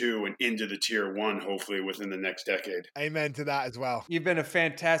tier 2 and into the tier 1, hopefully within the next decade. Amen to that as well. You've been a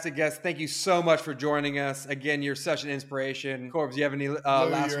fantastic guest. Thank you so much for joining us. Again, you're such an inspiration. Corbs, do you have any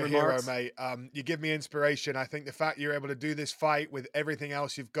last you're remarks? A hero, mate. You give me inspiration. I think the fact you're able to do this fight with everything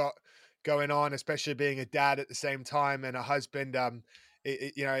else you've got going on, especially being a dad at the same time and a husband, I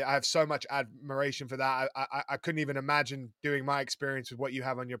have so much admiration for that. I couldn't even imagine doing my experience with what you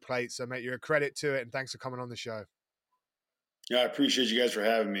have on your plate. So, mate, you're a credit to it, and thanks for coming on the show. Yeah, I appreciate you guys for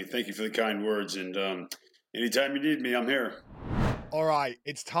having me. Thank you for the kind words, and anytime you need me, I'm here. All right,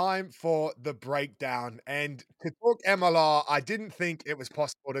 it's time for the breakdown. And to talk MLR, I didn't think it was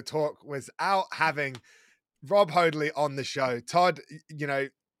possible to talk without having Rob Hoadley on the show. Todd,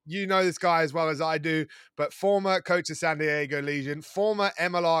 you know this guy as well as I do, but former coach of San Diego Legion, former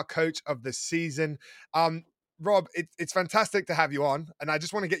MLR coach of the season. Rob, it's fantastic to have you on, and I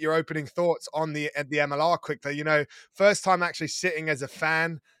just want to get your opening thoughts on the MLR quickly. First time actually sitting as a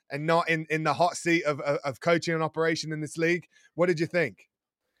fan and not in the hot seat of coaching an operation in this league. What did you think?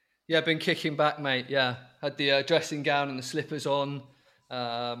 Yeah, been kicking back, mate. Yeah, had the dressing gown and the slippers on.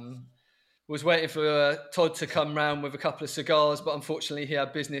 Was waiting for Todd to come round with a couple of cigars, but unfortunately he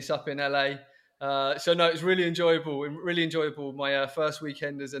had business up in LA. So no, it was really enjoyable. My first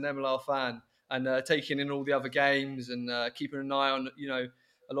weekend as an MLR fan, and taking in all the other games and keeping an eye on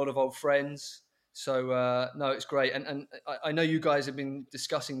a lot of old friends. So no, it's great. And I know you guys have been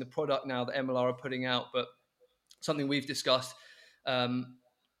discussing the product now that MLR are putting out, but something we've discussed.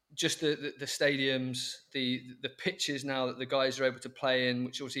 Just the stadiums, the pitches now that the guys are able to play in,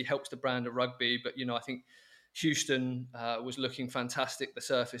 which obviously helps the brand of rugby. But I think Houston was looking fantastic. The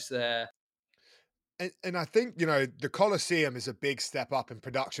surface there. And I think, the Coliseum is a big step up in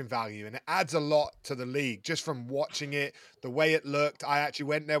production value, and it adds a lot to the league just from watching it, the way it looked. I actually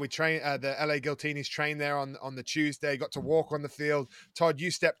went there. We trained, the LA Giltinis trained there on the Tuesday, got to walk on the field. Todd,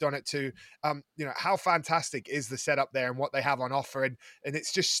 you stepped on it too. How fantastic is the setup there and what they have on offer? And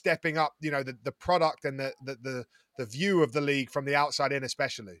it's just stepping up, the product and the view of the league from the outside in,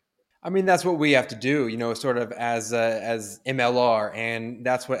 especially. I mean, that's what we have to do, sort of as MLR, and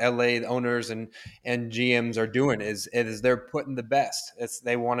that's what LA the owners and GMs are doing. Is they're putting the best.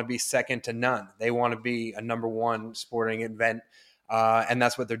 They want to be second to none. They want to be a number one sporting event, and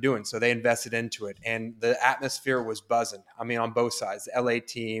that's what they're doing. So they invested into it, and the atmosphere was buzzing. I mean, on both sides, the LA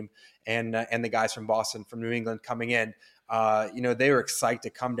team and the guys from Boston, from New England coming in. They were excited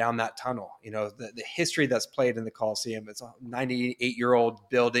to come down that tunnel. The history that's played in the Coliseum. It's a 98-year-old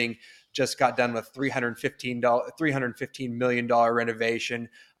building, just got done with $315 million renovation.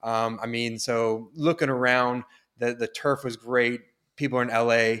 So looking around, the turf was great. People are in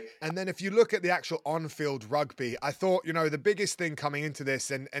LA. And then if you look at the actual on-field rugby, I thought, the biggest thing coming into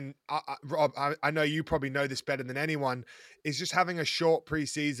this, and Rob, I know you probably know this better than anyone, is just having a short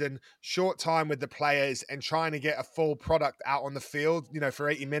preseason, short time with the players and trying to get a full product out on the field, for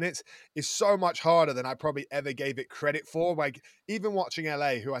 80 minutes is so much harder than I probably ever gave it credit for. Like even watching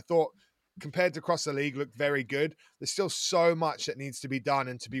LA, who I thought compared to across the league looked very good, there's still so much that needs to be done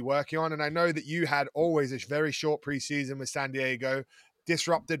and to be working on. And I know that you had always a very short preseason with San Diego,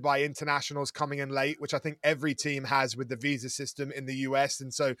 disrupted by internationals coming in late, which I think every team has with the visa system in the US.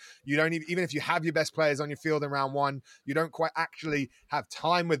 And so you don't even if you have your best players on your field in round one, you don't quite actually have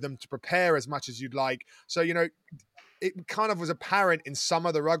time with them to prepare as much as you'd like. So, it kind of was apparent in some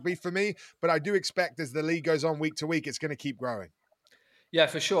of the rugby for me, but I do expect as the league goes on week to week, it's going to keep growing. Yeah,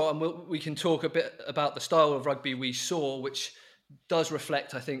 for sure. And we can talk a bit about the style of rugby we saw, which does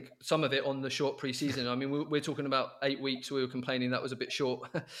reflect, I think, some of it on the short pre-season. I mean, we're talking about 8 weeks. We were complaining that was a bit short.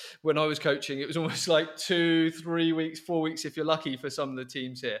 When I was coaching, it was almost like 2, 3 weeks, 4 weeks, if you're lucky, for some of the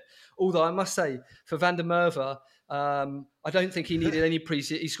teams here. Although I must say, for Van der Merwe, I don't think he needed any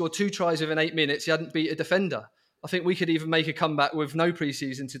pre-season. He scored 2 tries within 8 minutes. He hadn't beat a defender. I think we could even make a comeback with no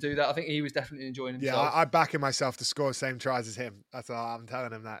preseason to do that. I think he was definitely enjoying himself. Yeah, I back in myself to score the same tries as him. That's all I'm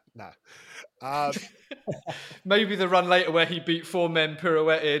telling him that. No. Maybe the run later where he beat 4 men,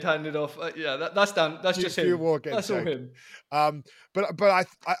 pirouetted, handed off. That's down. That's just him. That's all him. But I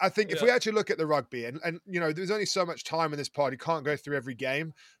think if we actually look at the rugby and there's only so much time in this pod, you can't go through every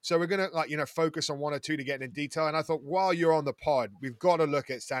game. So we're going to focus on 1 or 2 to get in detail. And I thought while you're on the pod, we've got to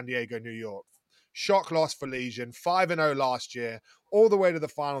look at San Diego, New York. Shock loss for Legion, 5-0 last year, all the way to the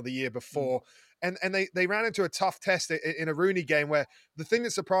final the year before. And they ran into a tough test in a Rooney game where the thing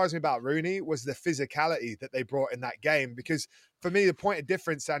that surprised me about Rooney was the physicality that they brought in that game. Because for me, the point of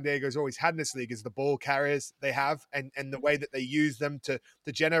difference San Diego's always had in this league is the ball carriers they have and the way that they use them to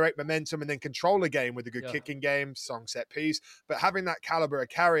generate momentum and then control a game with a good kicking game, song set piece. But having that caliber of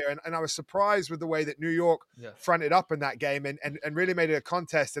carrier, and I was surprised with the way that New York fronted up in that game and really made it a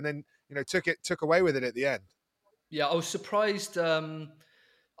contest and then took away with it at the end. Yeah, I was surprised.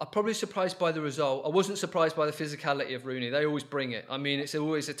 I'm probably surprised by the result. I wasn't surprised by the physicality of Rooney. They always bring it. I mean, it's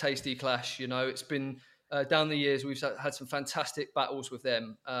always a tasty clash. It's been down the years, we've had some fantastic battles with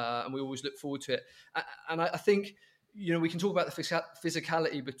them, and we always look forward to it. And I think, we can talk about the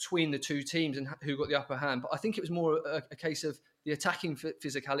physicality between the two teams and who got the upper hand, but I think it was more a case of the attacking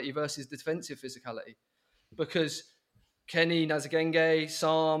physicality versus the defensive physicality. Because Kenny, Nazagenge,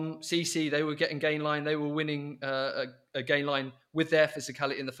 Sam, CC, they were getting gain line. They were winning a gain line with their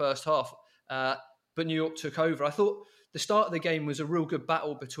physicality in the first half. But New York took over. I thought the start of the game was a real good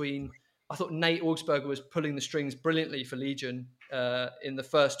battle between, I thought Nate Augsburger was pulling the strings brilliantly for Legion in the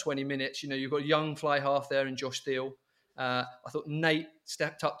first 20 minutes. You've got a young fly half there in Josh Steele. I thought Nate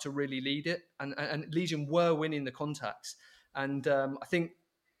stepped up to really lead it, and Legion were winning the contacts. And I think,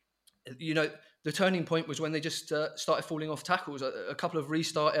 the turning point was when they just started falling off tackles. A couple of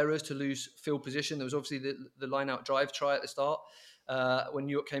restart errors to lose field position. There was obviously the line-out drive try at the start when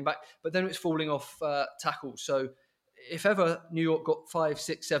New York came back, but then it was falling off tackles. So if ever New York got 5,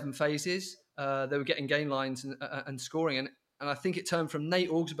 6, 7 phases, they were getting gain lines and scoring. And I think it turned from Nate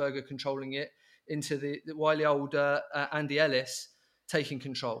Augsburger controlling it into the wily old Andy Ellis taking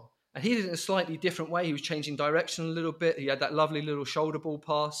control. And he did it in a slightly different way. He was changing direction a little bit. He had that lovely little shoulder ball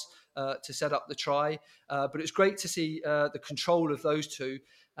pass to set up the try. But it's great to see the control of those two.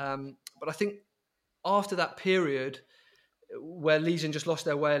 But I think after that period where Legion just lost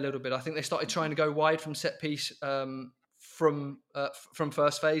their way a little bit, I think they started trying to go wide from set piece from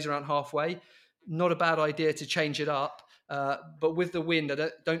first phase around halfway. Not a bad idea to change it up. But with the wind, I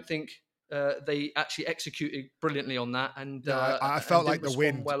don't think they actually executed brilliantly on that. And I felt like the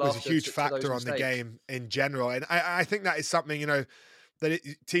wind well was a huge factor on the game in general. And I think that is something, that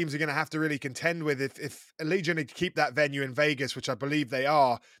teams are going to have to really contend with. If Legion to keep that venue in Vegas, which I believe they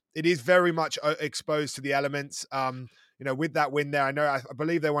are, it is very much exposed to the elements. With that wind there, I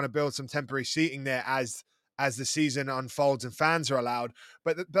believe they want to build some temporary seating there as the season unfolds and fans are allowed.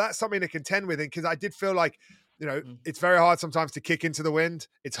 But that's something to contend with, because I did feel like, it's very hard sometimes to kick into the wind.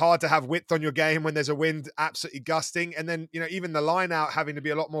 It's hard to have width on your game when there's a wind absolutely gusting. And then, even the line out having to be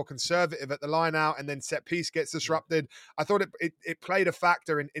a lot more conservative at the line out, and then set piece gets disrupted. I thought it played a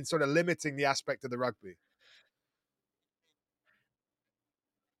factor in sort of limiting the aspect of the rugby.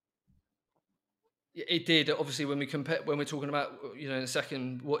 It did. Obviously, when we're talking about, in a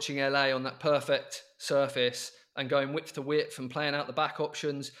second, watching LA on that perfect surface and going width to width and playing out the back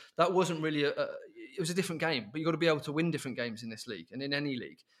options, that wasn't really it was a different game, but you've got to be able to win different games in this league and in any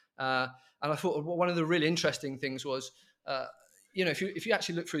league. And I thought one of the really interesting things was, if you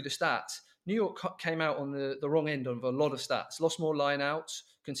actually look through the stats, New York came out on the wrong end of a lot of stats, lost more lineouts,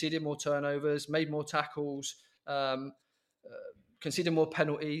 conceded more turnovers, made more tackles, conceded more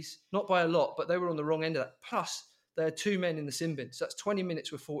penalties, not by a lot, but they were on the wrong end of that. Plus, they had 2 men in the sin bin, so that's 20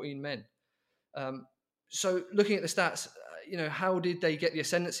 minutes with 14 men. So looking at the stats, how did they get the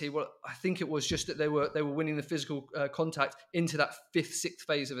ascendancy? Well, I think it was just that they were winning the physical contact into that 5th, 6th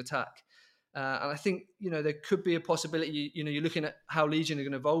phase of attack. And I think, there could be a possibility, you're looking at how Legion are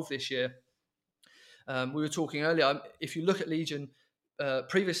going to evolve this year. We were talking earlier, if you look at Legion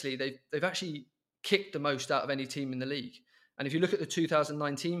previously, they've actually kicked the most out of any team in the league. And if you look at the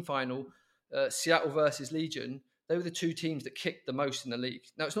 2019 final, Seattle versus Legion, they were the 2 teams that kicked the most in the league.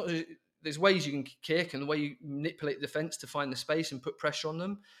 Now, it's not... There's ways you can kick and the way you manipulate the defence to find the space and put pressure on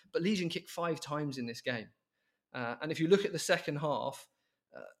them. But Legion kicked 5 times in this game. And if you look at the second half,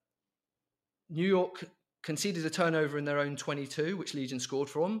 New York conceded a turnover in their own 22, which Legion scored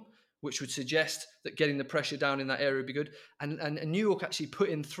from, which would suggest that getting the pressure down in that area would be good. And New York actually put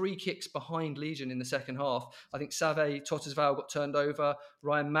in 3 kicks behind Legion in the second half. I think Save Tottersvale got turned over.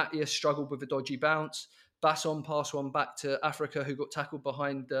 Ryan Matthias struggled with a dodgy bounce. Basson passed one back to Africa, who got tackled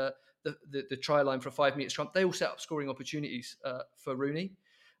behind the try line for a 5-metre scrum. They all set up scoring opportunities for Rooney.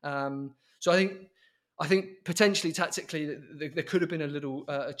 So I think potentially tactically there could have been a little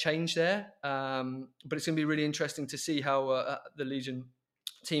a change there, but it's going to be really interesting to see how the Legion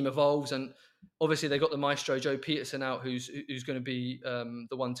team evolves. And obviously they got the maestro Joe Peterson out, who's going to be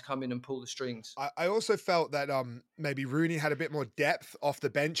the one to come in and pull the strings. I also felt that maybe Rooney had a bit more depth off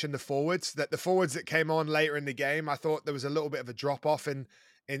the bench in the forwards. That the forwards that came on later in the game, I thought there was a little bit of a drop off in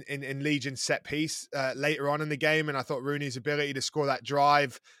Legion's set piece later on in the game, and I thought Rooney's ability to score that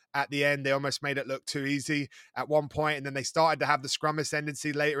drive at the end, they almost made it look too easy at one point, and then they started to have the scrum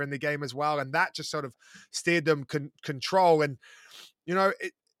ascendancy later in the game as well, and that just sort of steered them control. And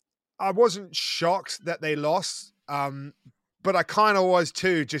I wasn't shocked that they lost, but I kind of was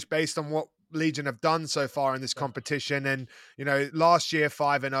too, just based on what Legion have done so far in this competition. And last year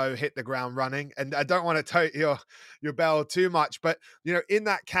 5-0 hit the ground running, and I don't want to tote your bell too much, but in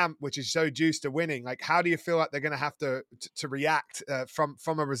that camp, which is so juiced to winning, like, how do you feel like they're going to have to react from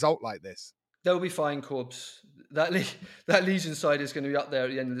a result like this? They'll be fine, Corbs. That Legion side is going to be up there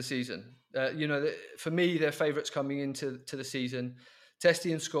at the end of the season. For me, they're favourites coming into the season.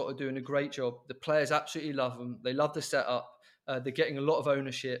 Testy and Scott are doing a great job. The players absolutely love them. They love the setup. They're getting a lot of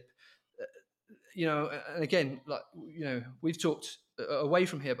ownership. And again, we've talked away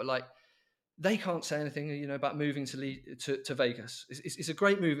from here, but they can't say anything, about moving to Vegas. It's a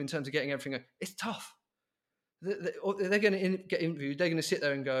great move in terms of getting everything. It's tough. they're going to get interviewed. They're going to sit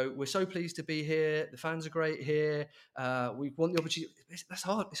there and go, "We're so pleased to be here. The fans are great here. We want the opportunity." That's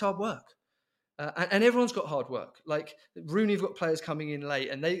hard. It's hard work. And everyone's got hard work. Like Rooney have got players coming in late,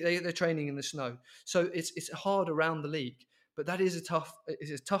 and they're training in the snow. So it's hard around the league. But that is a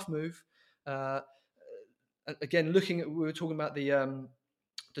tough move. Again, we were talking about the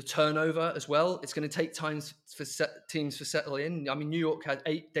turnover as well. It's going to take time for teams to settle in. I mean, New York had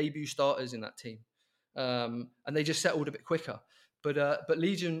 8 debut starters in that team, and they just settled a bit quicker. But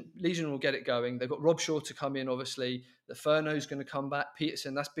Legion will get it going. They've got Rob Shaw to come in, obviously. The Furno's going to come back.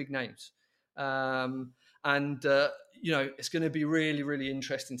 Peterson, that's big names. It's going to be really, really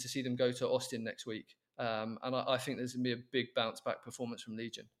interesting to see them go to Austin next week. And I think there's going to be a big bounce back performance from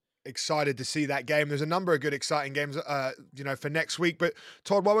Legion. Excited to see that game. There's a number of good, exciting games, for next week. But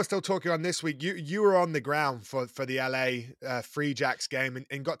Todd, while we're still talking on this week, you were on the ground for the LA Free Jacks game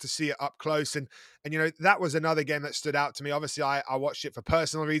and got to see it up close. And that was another game that stood out to me. Obviously, I watched it for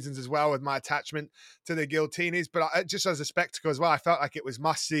personal reasons as well with my attachment to the Giltinis, but just as a spectacle as well, I felt like it was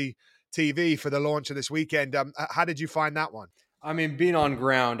must-see TV for the launch of this weekend. How did you find that one? I mean, being on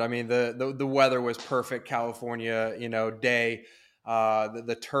ground, I mean, the weather was perfect. California, day.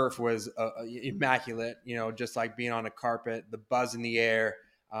 The turf was immaculate, just like being on a carpet, the buzz in the air,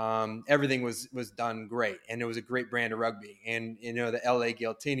 everything was done great. And it was a great brand of rugby. And, the LA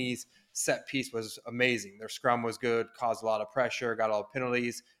Giltinis set piece was amazing. Their scrum was good, caused a lot of pressure, got all the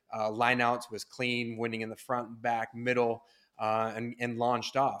penalties. Lineouts was clean, winning in the front, back, middle, and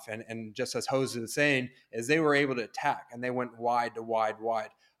launched off. And just as Jose was saying, is they were able to attack and they went wide to wide.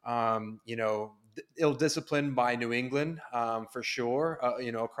 Ill-disciplined by New England, for sure,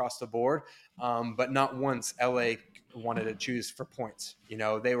 across the board. But not once LA wanted to choose for points.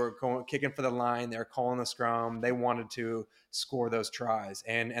 They were kicking for the line. They were calling the scrum. They wanted to score those tries.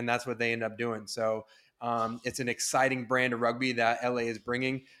 And that's what they end up doing. So it's an exciting brand of rugby that LA is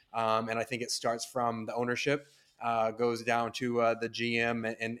bringing. And I think it starts from the ownership, goes down to the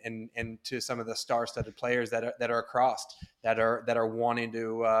GM and to some of the star-studded players that are across that are wanting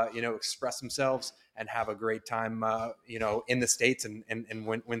to express themselves and have a great time in the States and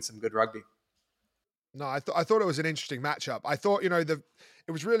win some good rugby. No, I thought it was an interesting matchup. I thought,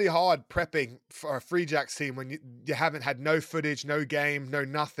 it was really hard prepping for a Free Jacks team when you haven't had no footage, no game, no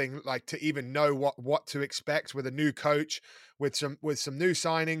nothing, like to even know what to expect with a new coach, with some new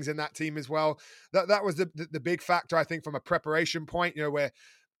signings in that team as well. That was the big factor, I think, from a preparation point, where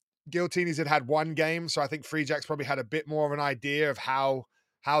Giltinis had one game. So I think Free Jacks probably had a bit more of an idea of how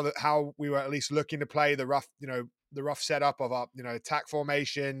we were at least looking to play the rough setup of our, attack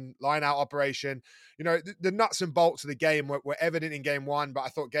formation, line out operation, the nuts and bolts of the game were evident in game one, but I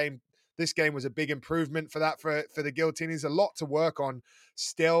thought this game was a big improvement for the Giltinis. A lot to work on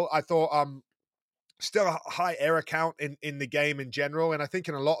still. I thought, still a high error count in the game in general. And I think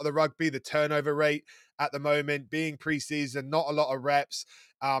in a lot of the rugby, the turnover rate at the moment, being preseason, not a lot of reps,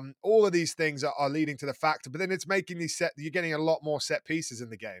 all of these things are leading to the factor. But then it's making you're getting a lot more set pieces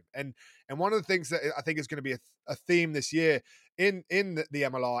in the game. And one of the things that I think is going to be a theme this year in the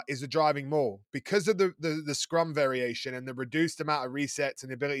MLR is the driving maul. Because of the scrum variation and the reduced amount of resets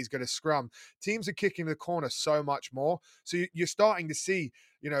and the ability to scrum, teams are kicking the corner so much more. So you're starting to see,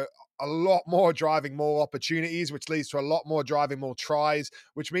 a lot more driving maul opportunities, which leads to a lot more driving maul tries,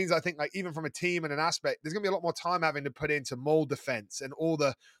 which means I think like even from a team and an aspect, there's going to be a lot more time having to put into maul defense and all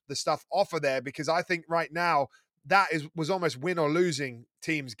the stuff off of there, because I think right now that was almost win or losing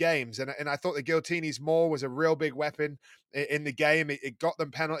teams' games. And I thought the Giltinis maul was a real big weapon in the game. It got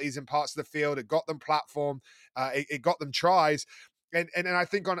them penalties in parts of the field. It got them platform. It got them tries. And I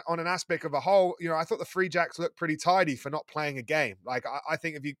think on an aspect of a whole, I thought the Free Jacks looked pretty tidy for not playing a game. Like, I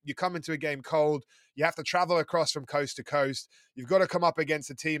think if you come into a game cold, you have to travel across from coast to coast. You've got to come up against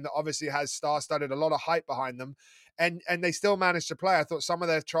a team that obviously has star-studded, a lot of hype behind them. And they still managed to play. I thought some of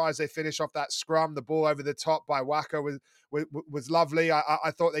their tries, they finished off that scrum, the ball over the top by Waka was lovely.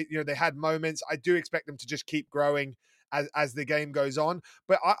 I thought they had moments. I do expect them to just keep growing as the game goes on.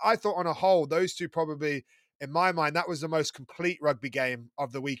 But I thought on a whole, those two probably, in my mind, that was the most complete rugby game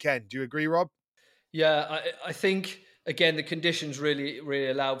of the weekend. Do you agree, Rob? Yeah, I think, again, the conditions really,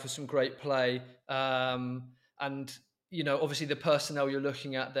 really allowed for some great play. And, obviously the personnel you're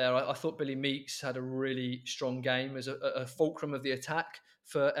looking at there, I thought Billy Meeks had a really strong game as a fulcrum of the attack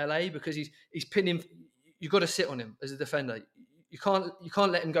for LA, because he's pinning. You've got to sit on him as a defender. You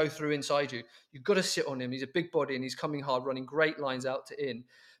can't let him go through inside you. You've got to sit on him. He's a big body and he's coming hard, running great lines out to in.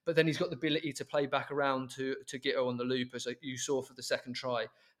 But then he's got the ability to play back around to Giteau on the loop, as you saw for the second try.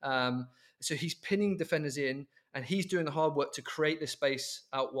 So he's pinning defenders in, and he's doing the hard work to create the space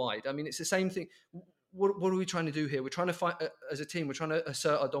out wide. I mean, it's the same thing. what are we trying to do here? We're trying to find, as a team, we're trying to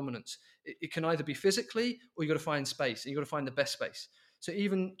assert our dominance. It can either be physically, or you got to find space. You got to find the best space. So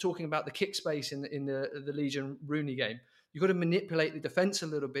even talking about the kick space in the Legion Rooney game, you've got to manipulate the defense a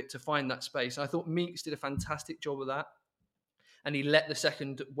little bit to find that space. And I thought Meeks did a fantastic job of that. And he let the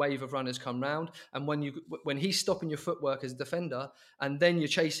second wave of runners come round. And when he's stopping your footwork as a defender, and then you're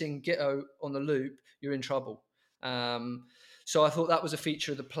chasing Giteau on the loop, you're in trouble. So I thought that was a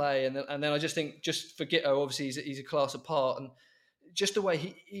feature of the play. And then I just think, just for Giteau, obviously he's a class apart. And just the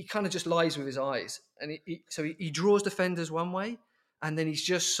way he kind of just lies with his eyes. And he draws defenders one way, and then he's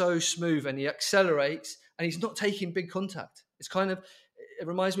just so smooth, and he accelerates, and he's not taking big contact. It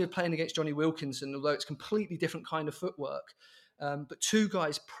reminds me of playing against Johnny Wilkinson, although it's completely different kind of footwork. But two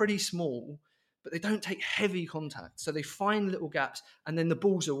guys pretty small, but they don't take heavy contact. So they find little gaps, and then the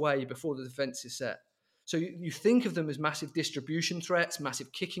ball's away before the defense is set. So you think of them as massive distribution threats,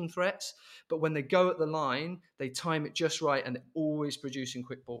 massive kicking threats, but when they go at the line, they time it just right, and they're always producing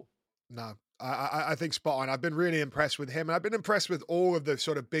quick ball. No, I think spot on. I've been really impressed with him, and I've been impressed with all of the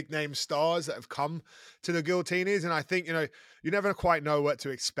sort of big name stars that have come to the Giltinis. And I think, you never quite know what to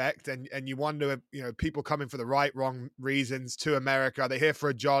expect, and you wonder, people coming for the right, wrong reasons to America. Are they here for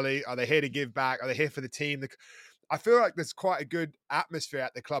a jolly? Are they here to give back? Are they here for the team? I feel like there's quite a good atmosphere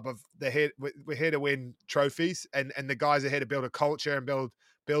at the club of we're here to win trophies, and the guys are here to build a culture and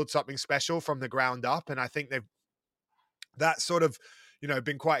build something special from the ground up. And I think that sort of,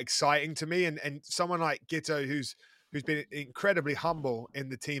 been quite exciting to me. And someone like Giteau, who's been incredibly humble in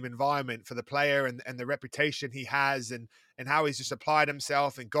the team environment for the player and the reputation he has, and how he's just applied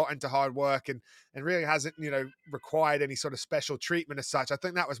himself and got into hard work and really hasn't, required any sort of special treatment as such. I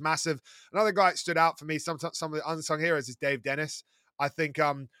think that was massive. Another guy that stood out for me, some of the unsung heroes, is Dave Dennis. I think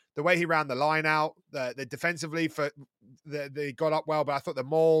the way he ran the line out, the defensively they got up well, but I thought the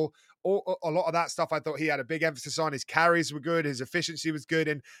maul, a lot of that stuff, I thought he had a big emphasis on. His carries were good, his efficiency was good,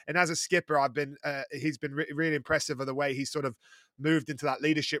 and as a skipper, he's been really impressive of the way he sort of moved into that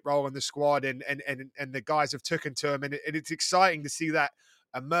leadership role in the squad, and the guys have taken to him, and it's exciting to see that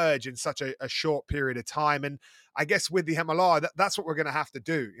emerge in such a short period of time. And I guess with the MLR, that's what we're going to have to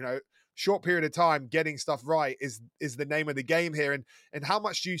do. Short period of time, getting stuff right is the name of the game here. And how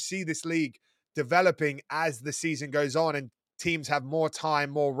much do you see this league developing as the season goes on and teams have more time,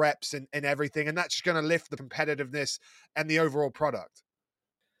 more reps and everything, and that's just going to lift the competitiveness and the overall product?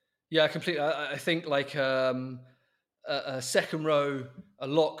 Yeah, completely. I think like a second row, a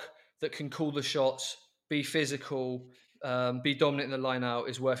lock that can call the shots, be physical, be dominant in the line out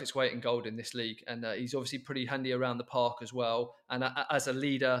is worth its weight in gold in this league. And he's obviously pretty handy around the park as well. And as a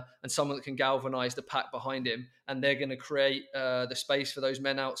leader and someone that can galvanize the pack behind him, and they're going to create the space for those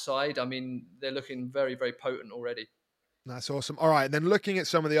men outside. I mean, they're looking very, very potent already. That's awesome. All right. And then looking at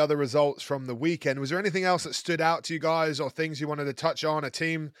some of the other results from the weekend, was there anything else that stood out to you guys, or things you wanted to touch on, a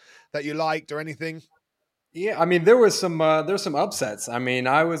team that you liked or anything? Yeah, I mean, there's some upsets. I mean,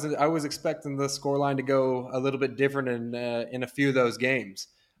 I was expecting the scoreline to go a little bit different in a few of those games.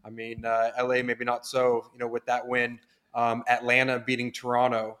 I mean, LA maybe not so, with that win. Atlanta beating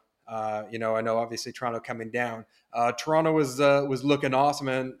Toronto. I know obviously Toronto coming down. Toronto was looking awesome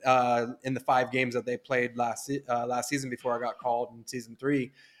in the 5 games that they played last season before I got called in season 3.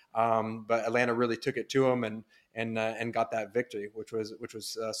 But Atlanta really took it to them and got that victory, which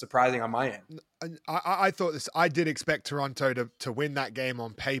was surprising on my end. I thought I did expect Toronto to win that game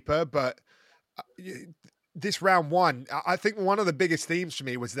on paper, but this round 1, I think one of the biggest themes for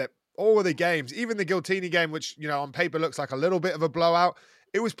me was that all of the games, even the Giltini game, which on paper looks like a little bit of a blowout,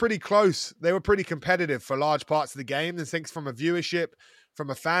 it was pretty close. They were pretty competitive for large parts of the game. And things from a viewership, from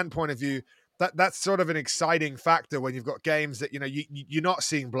a fan point of view, that's sort of an exciting factor when you've got games that, you're not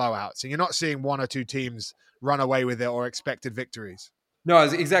seeing blowouts and you're not seeing one or two teams run away with it or expected victories. No,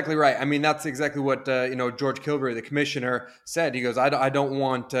 that's exactly right. I mean, that's exactly what, George Kilbury, the commissioner, said. He goes, I don't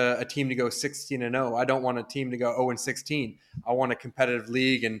want a team to go 16-0. I don't want a team to go 0-16. I want a competitive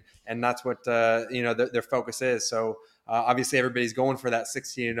league. And that's what, their focus is. So obviously everybody's going for that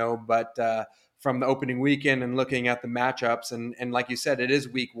 16-0, but from the opening weekend and looking at the matchups, and like you said, it is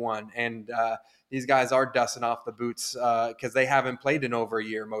week 1, and these guys are dusting off the boots because they haven't played in over a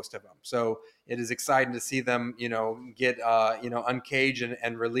year, most of them. So it is exciting to see them, get uncaged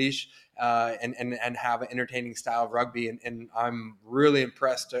and release and have an entertaining style of rugby. And I'm really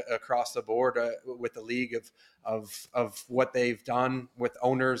impressed across the board with the league of what they've done with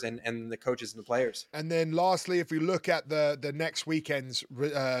owners and the coaches and the players. And then lastly, if we look at the next weekend's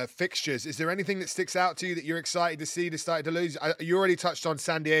fixtures, is there anything that sticks out to you that you're excited to see to start to lose? You already touched on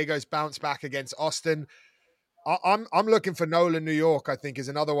San Diego's bounce back against Austin. I'm looking for Nolan, New York, I think, is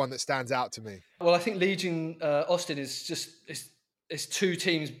another one that stands out to me. Well, I think Legion Austin is just it's two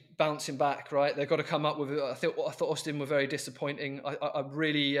teams bouncing back, right? They've got to come up with it. I thought Austin were very disappointing. I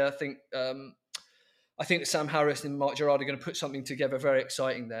really think that Sam Harris and Mark Gerard are going to put something together very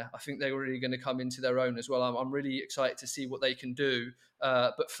exciting there. I think they're really going to come into their own as well. I'm really excited to see what they can do.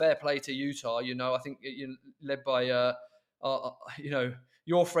 But fair play to Utah. I think led by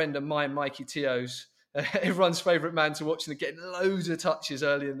your friend and mine, Mikey Teos. Everyone's favourite man to watch and getting loads of touches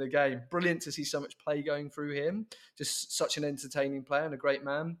early in the game. Brilliant to see so much play going through him. Just such an entertaining player and a great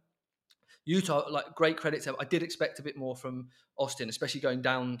man. Utah, great credit to him. I did expect a bit more from Austin, especially going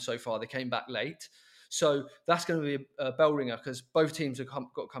down so far. They came back late. So that's going to be a bell ringer because both teams have got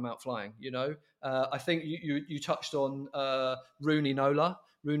to come out flying, I think you touched on Rooney Nola.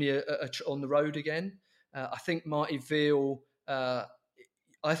 Rooney on the road again. I think Marty Veal...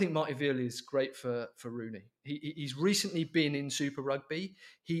 I think Marty Veal is great for Rooney. He's recently been in Super Rugby.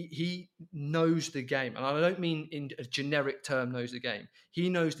 He knows the game. And I don't mean in a generic term knows the game. He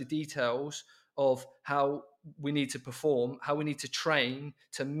knows the details of how we need to perform, how we need to train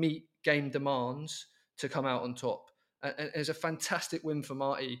to meet game demands to come out on top. And it's a fantastic win for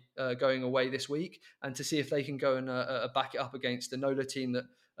Marty going away this week. And to see if they can go and back it up against the NOLA team that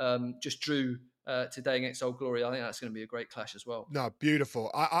just drew today against Old Glory. I think that's going to be a great clash as well. No, beautiful.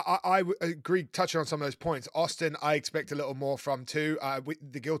 I agree, touching on some of those points. Austin, I expect a little more from too.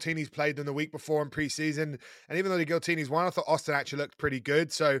 The Giltinis played them the week before in preseason, and even though the Giltinis won, I thought Austin actually looked pretty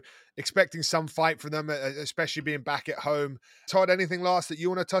good. So expecting some fight from them, especially being back at home. Todd, anything last that you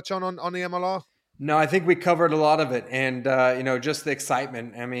want to touch on the MLR? No, I think we covered a lot of it, and just the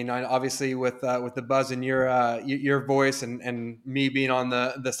excitement. I mean, obviously with the buzz in your voice and me being on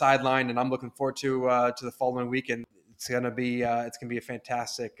the sideline, and I'm looking forward to the following weekend. It's gonna be a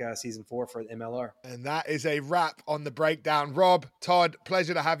fantastic season 4 for the MLR. And that is a wrap on the breakdown. Rob, Todd,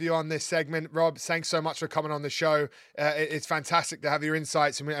 pleasure to have you on this segment. Rob, thanks so much for coming on the show. It's fantastic to have your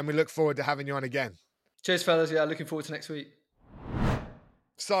insights, and we look forward to having you on again. Cheers, fellas. Yeah, looking forward to next week.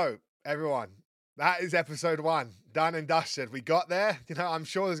 So, everyone. That is episode 1, done and dusted. We got there. I'm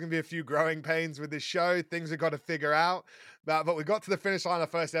sure there's going to be a few growing pains with this show. Things we've got to figure out. But we got to the finish line of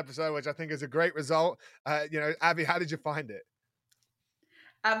the first episode, which I think is a great result. Abby, how did you find it?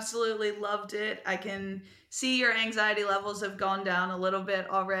 Absolutely loved it. I can see your anxiety levels have gone down a little bit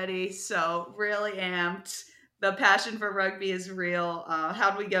already. So really amped. The passion for rugby is real.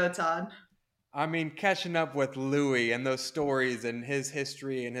 How'd we go, Todd? I mean, catching up with Louis and those stories and his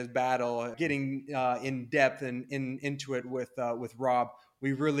history and his battle, getting in depth and into it with Rob,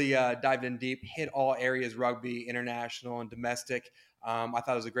 we really dived in deep, hit all areas, rugby, international and domestic. I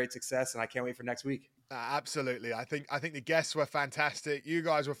thought it was a great success, and I can't wait for next week. Absolutely. I think the guests were fantastic. You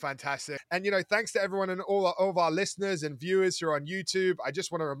guys were fantastic. And, thanks to everyone and all of our listeners and viewers who are on YouTube. I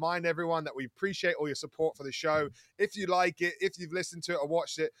just want to remind everyone that we appreciate all your support for the show. If you like it, if you've listened to it or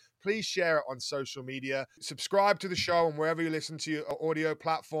watched it, please share it on social media. Subscribe to the show and wherever you listen to your audio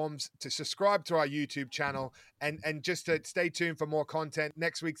platforms, to subscribe to our YouTube channel and just to stay tuned for more content.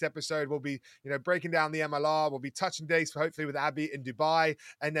 Next week's episode will be, breaking down the MLR. We'll be touching base hopefully with Abby in Dubai.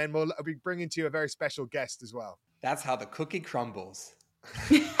 And then we'll be bringing to you a very special guest as well. That's how the cookie crumbles.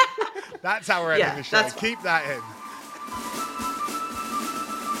 That's how we're ending the show. Keep that in.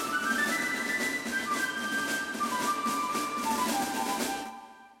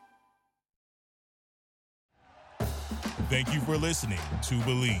 Thank you for listening to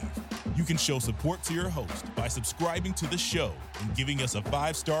Believe. You can show support to your host by subscribing to the show and giving us a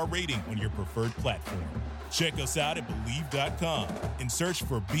 5-star rating on your preferred platform. Check us out at Believe.com and search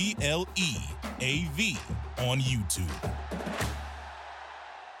for BLEAV on YouTube.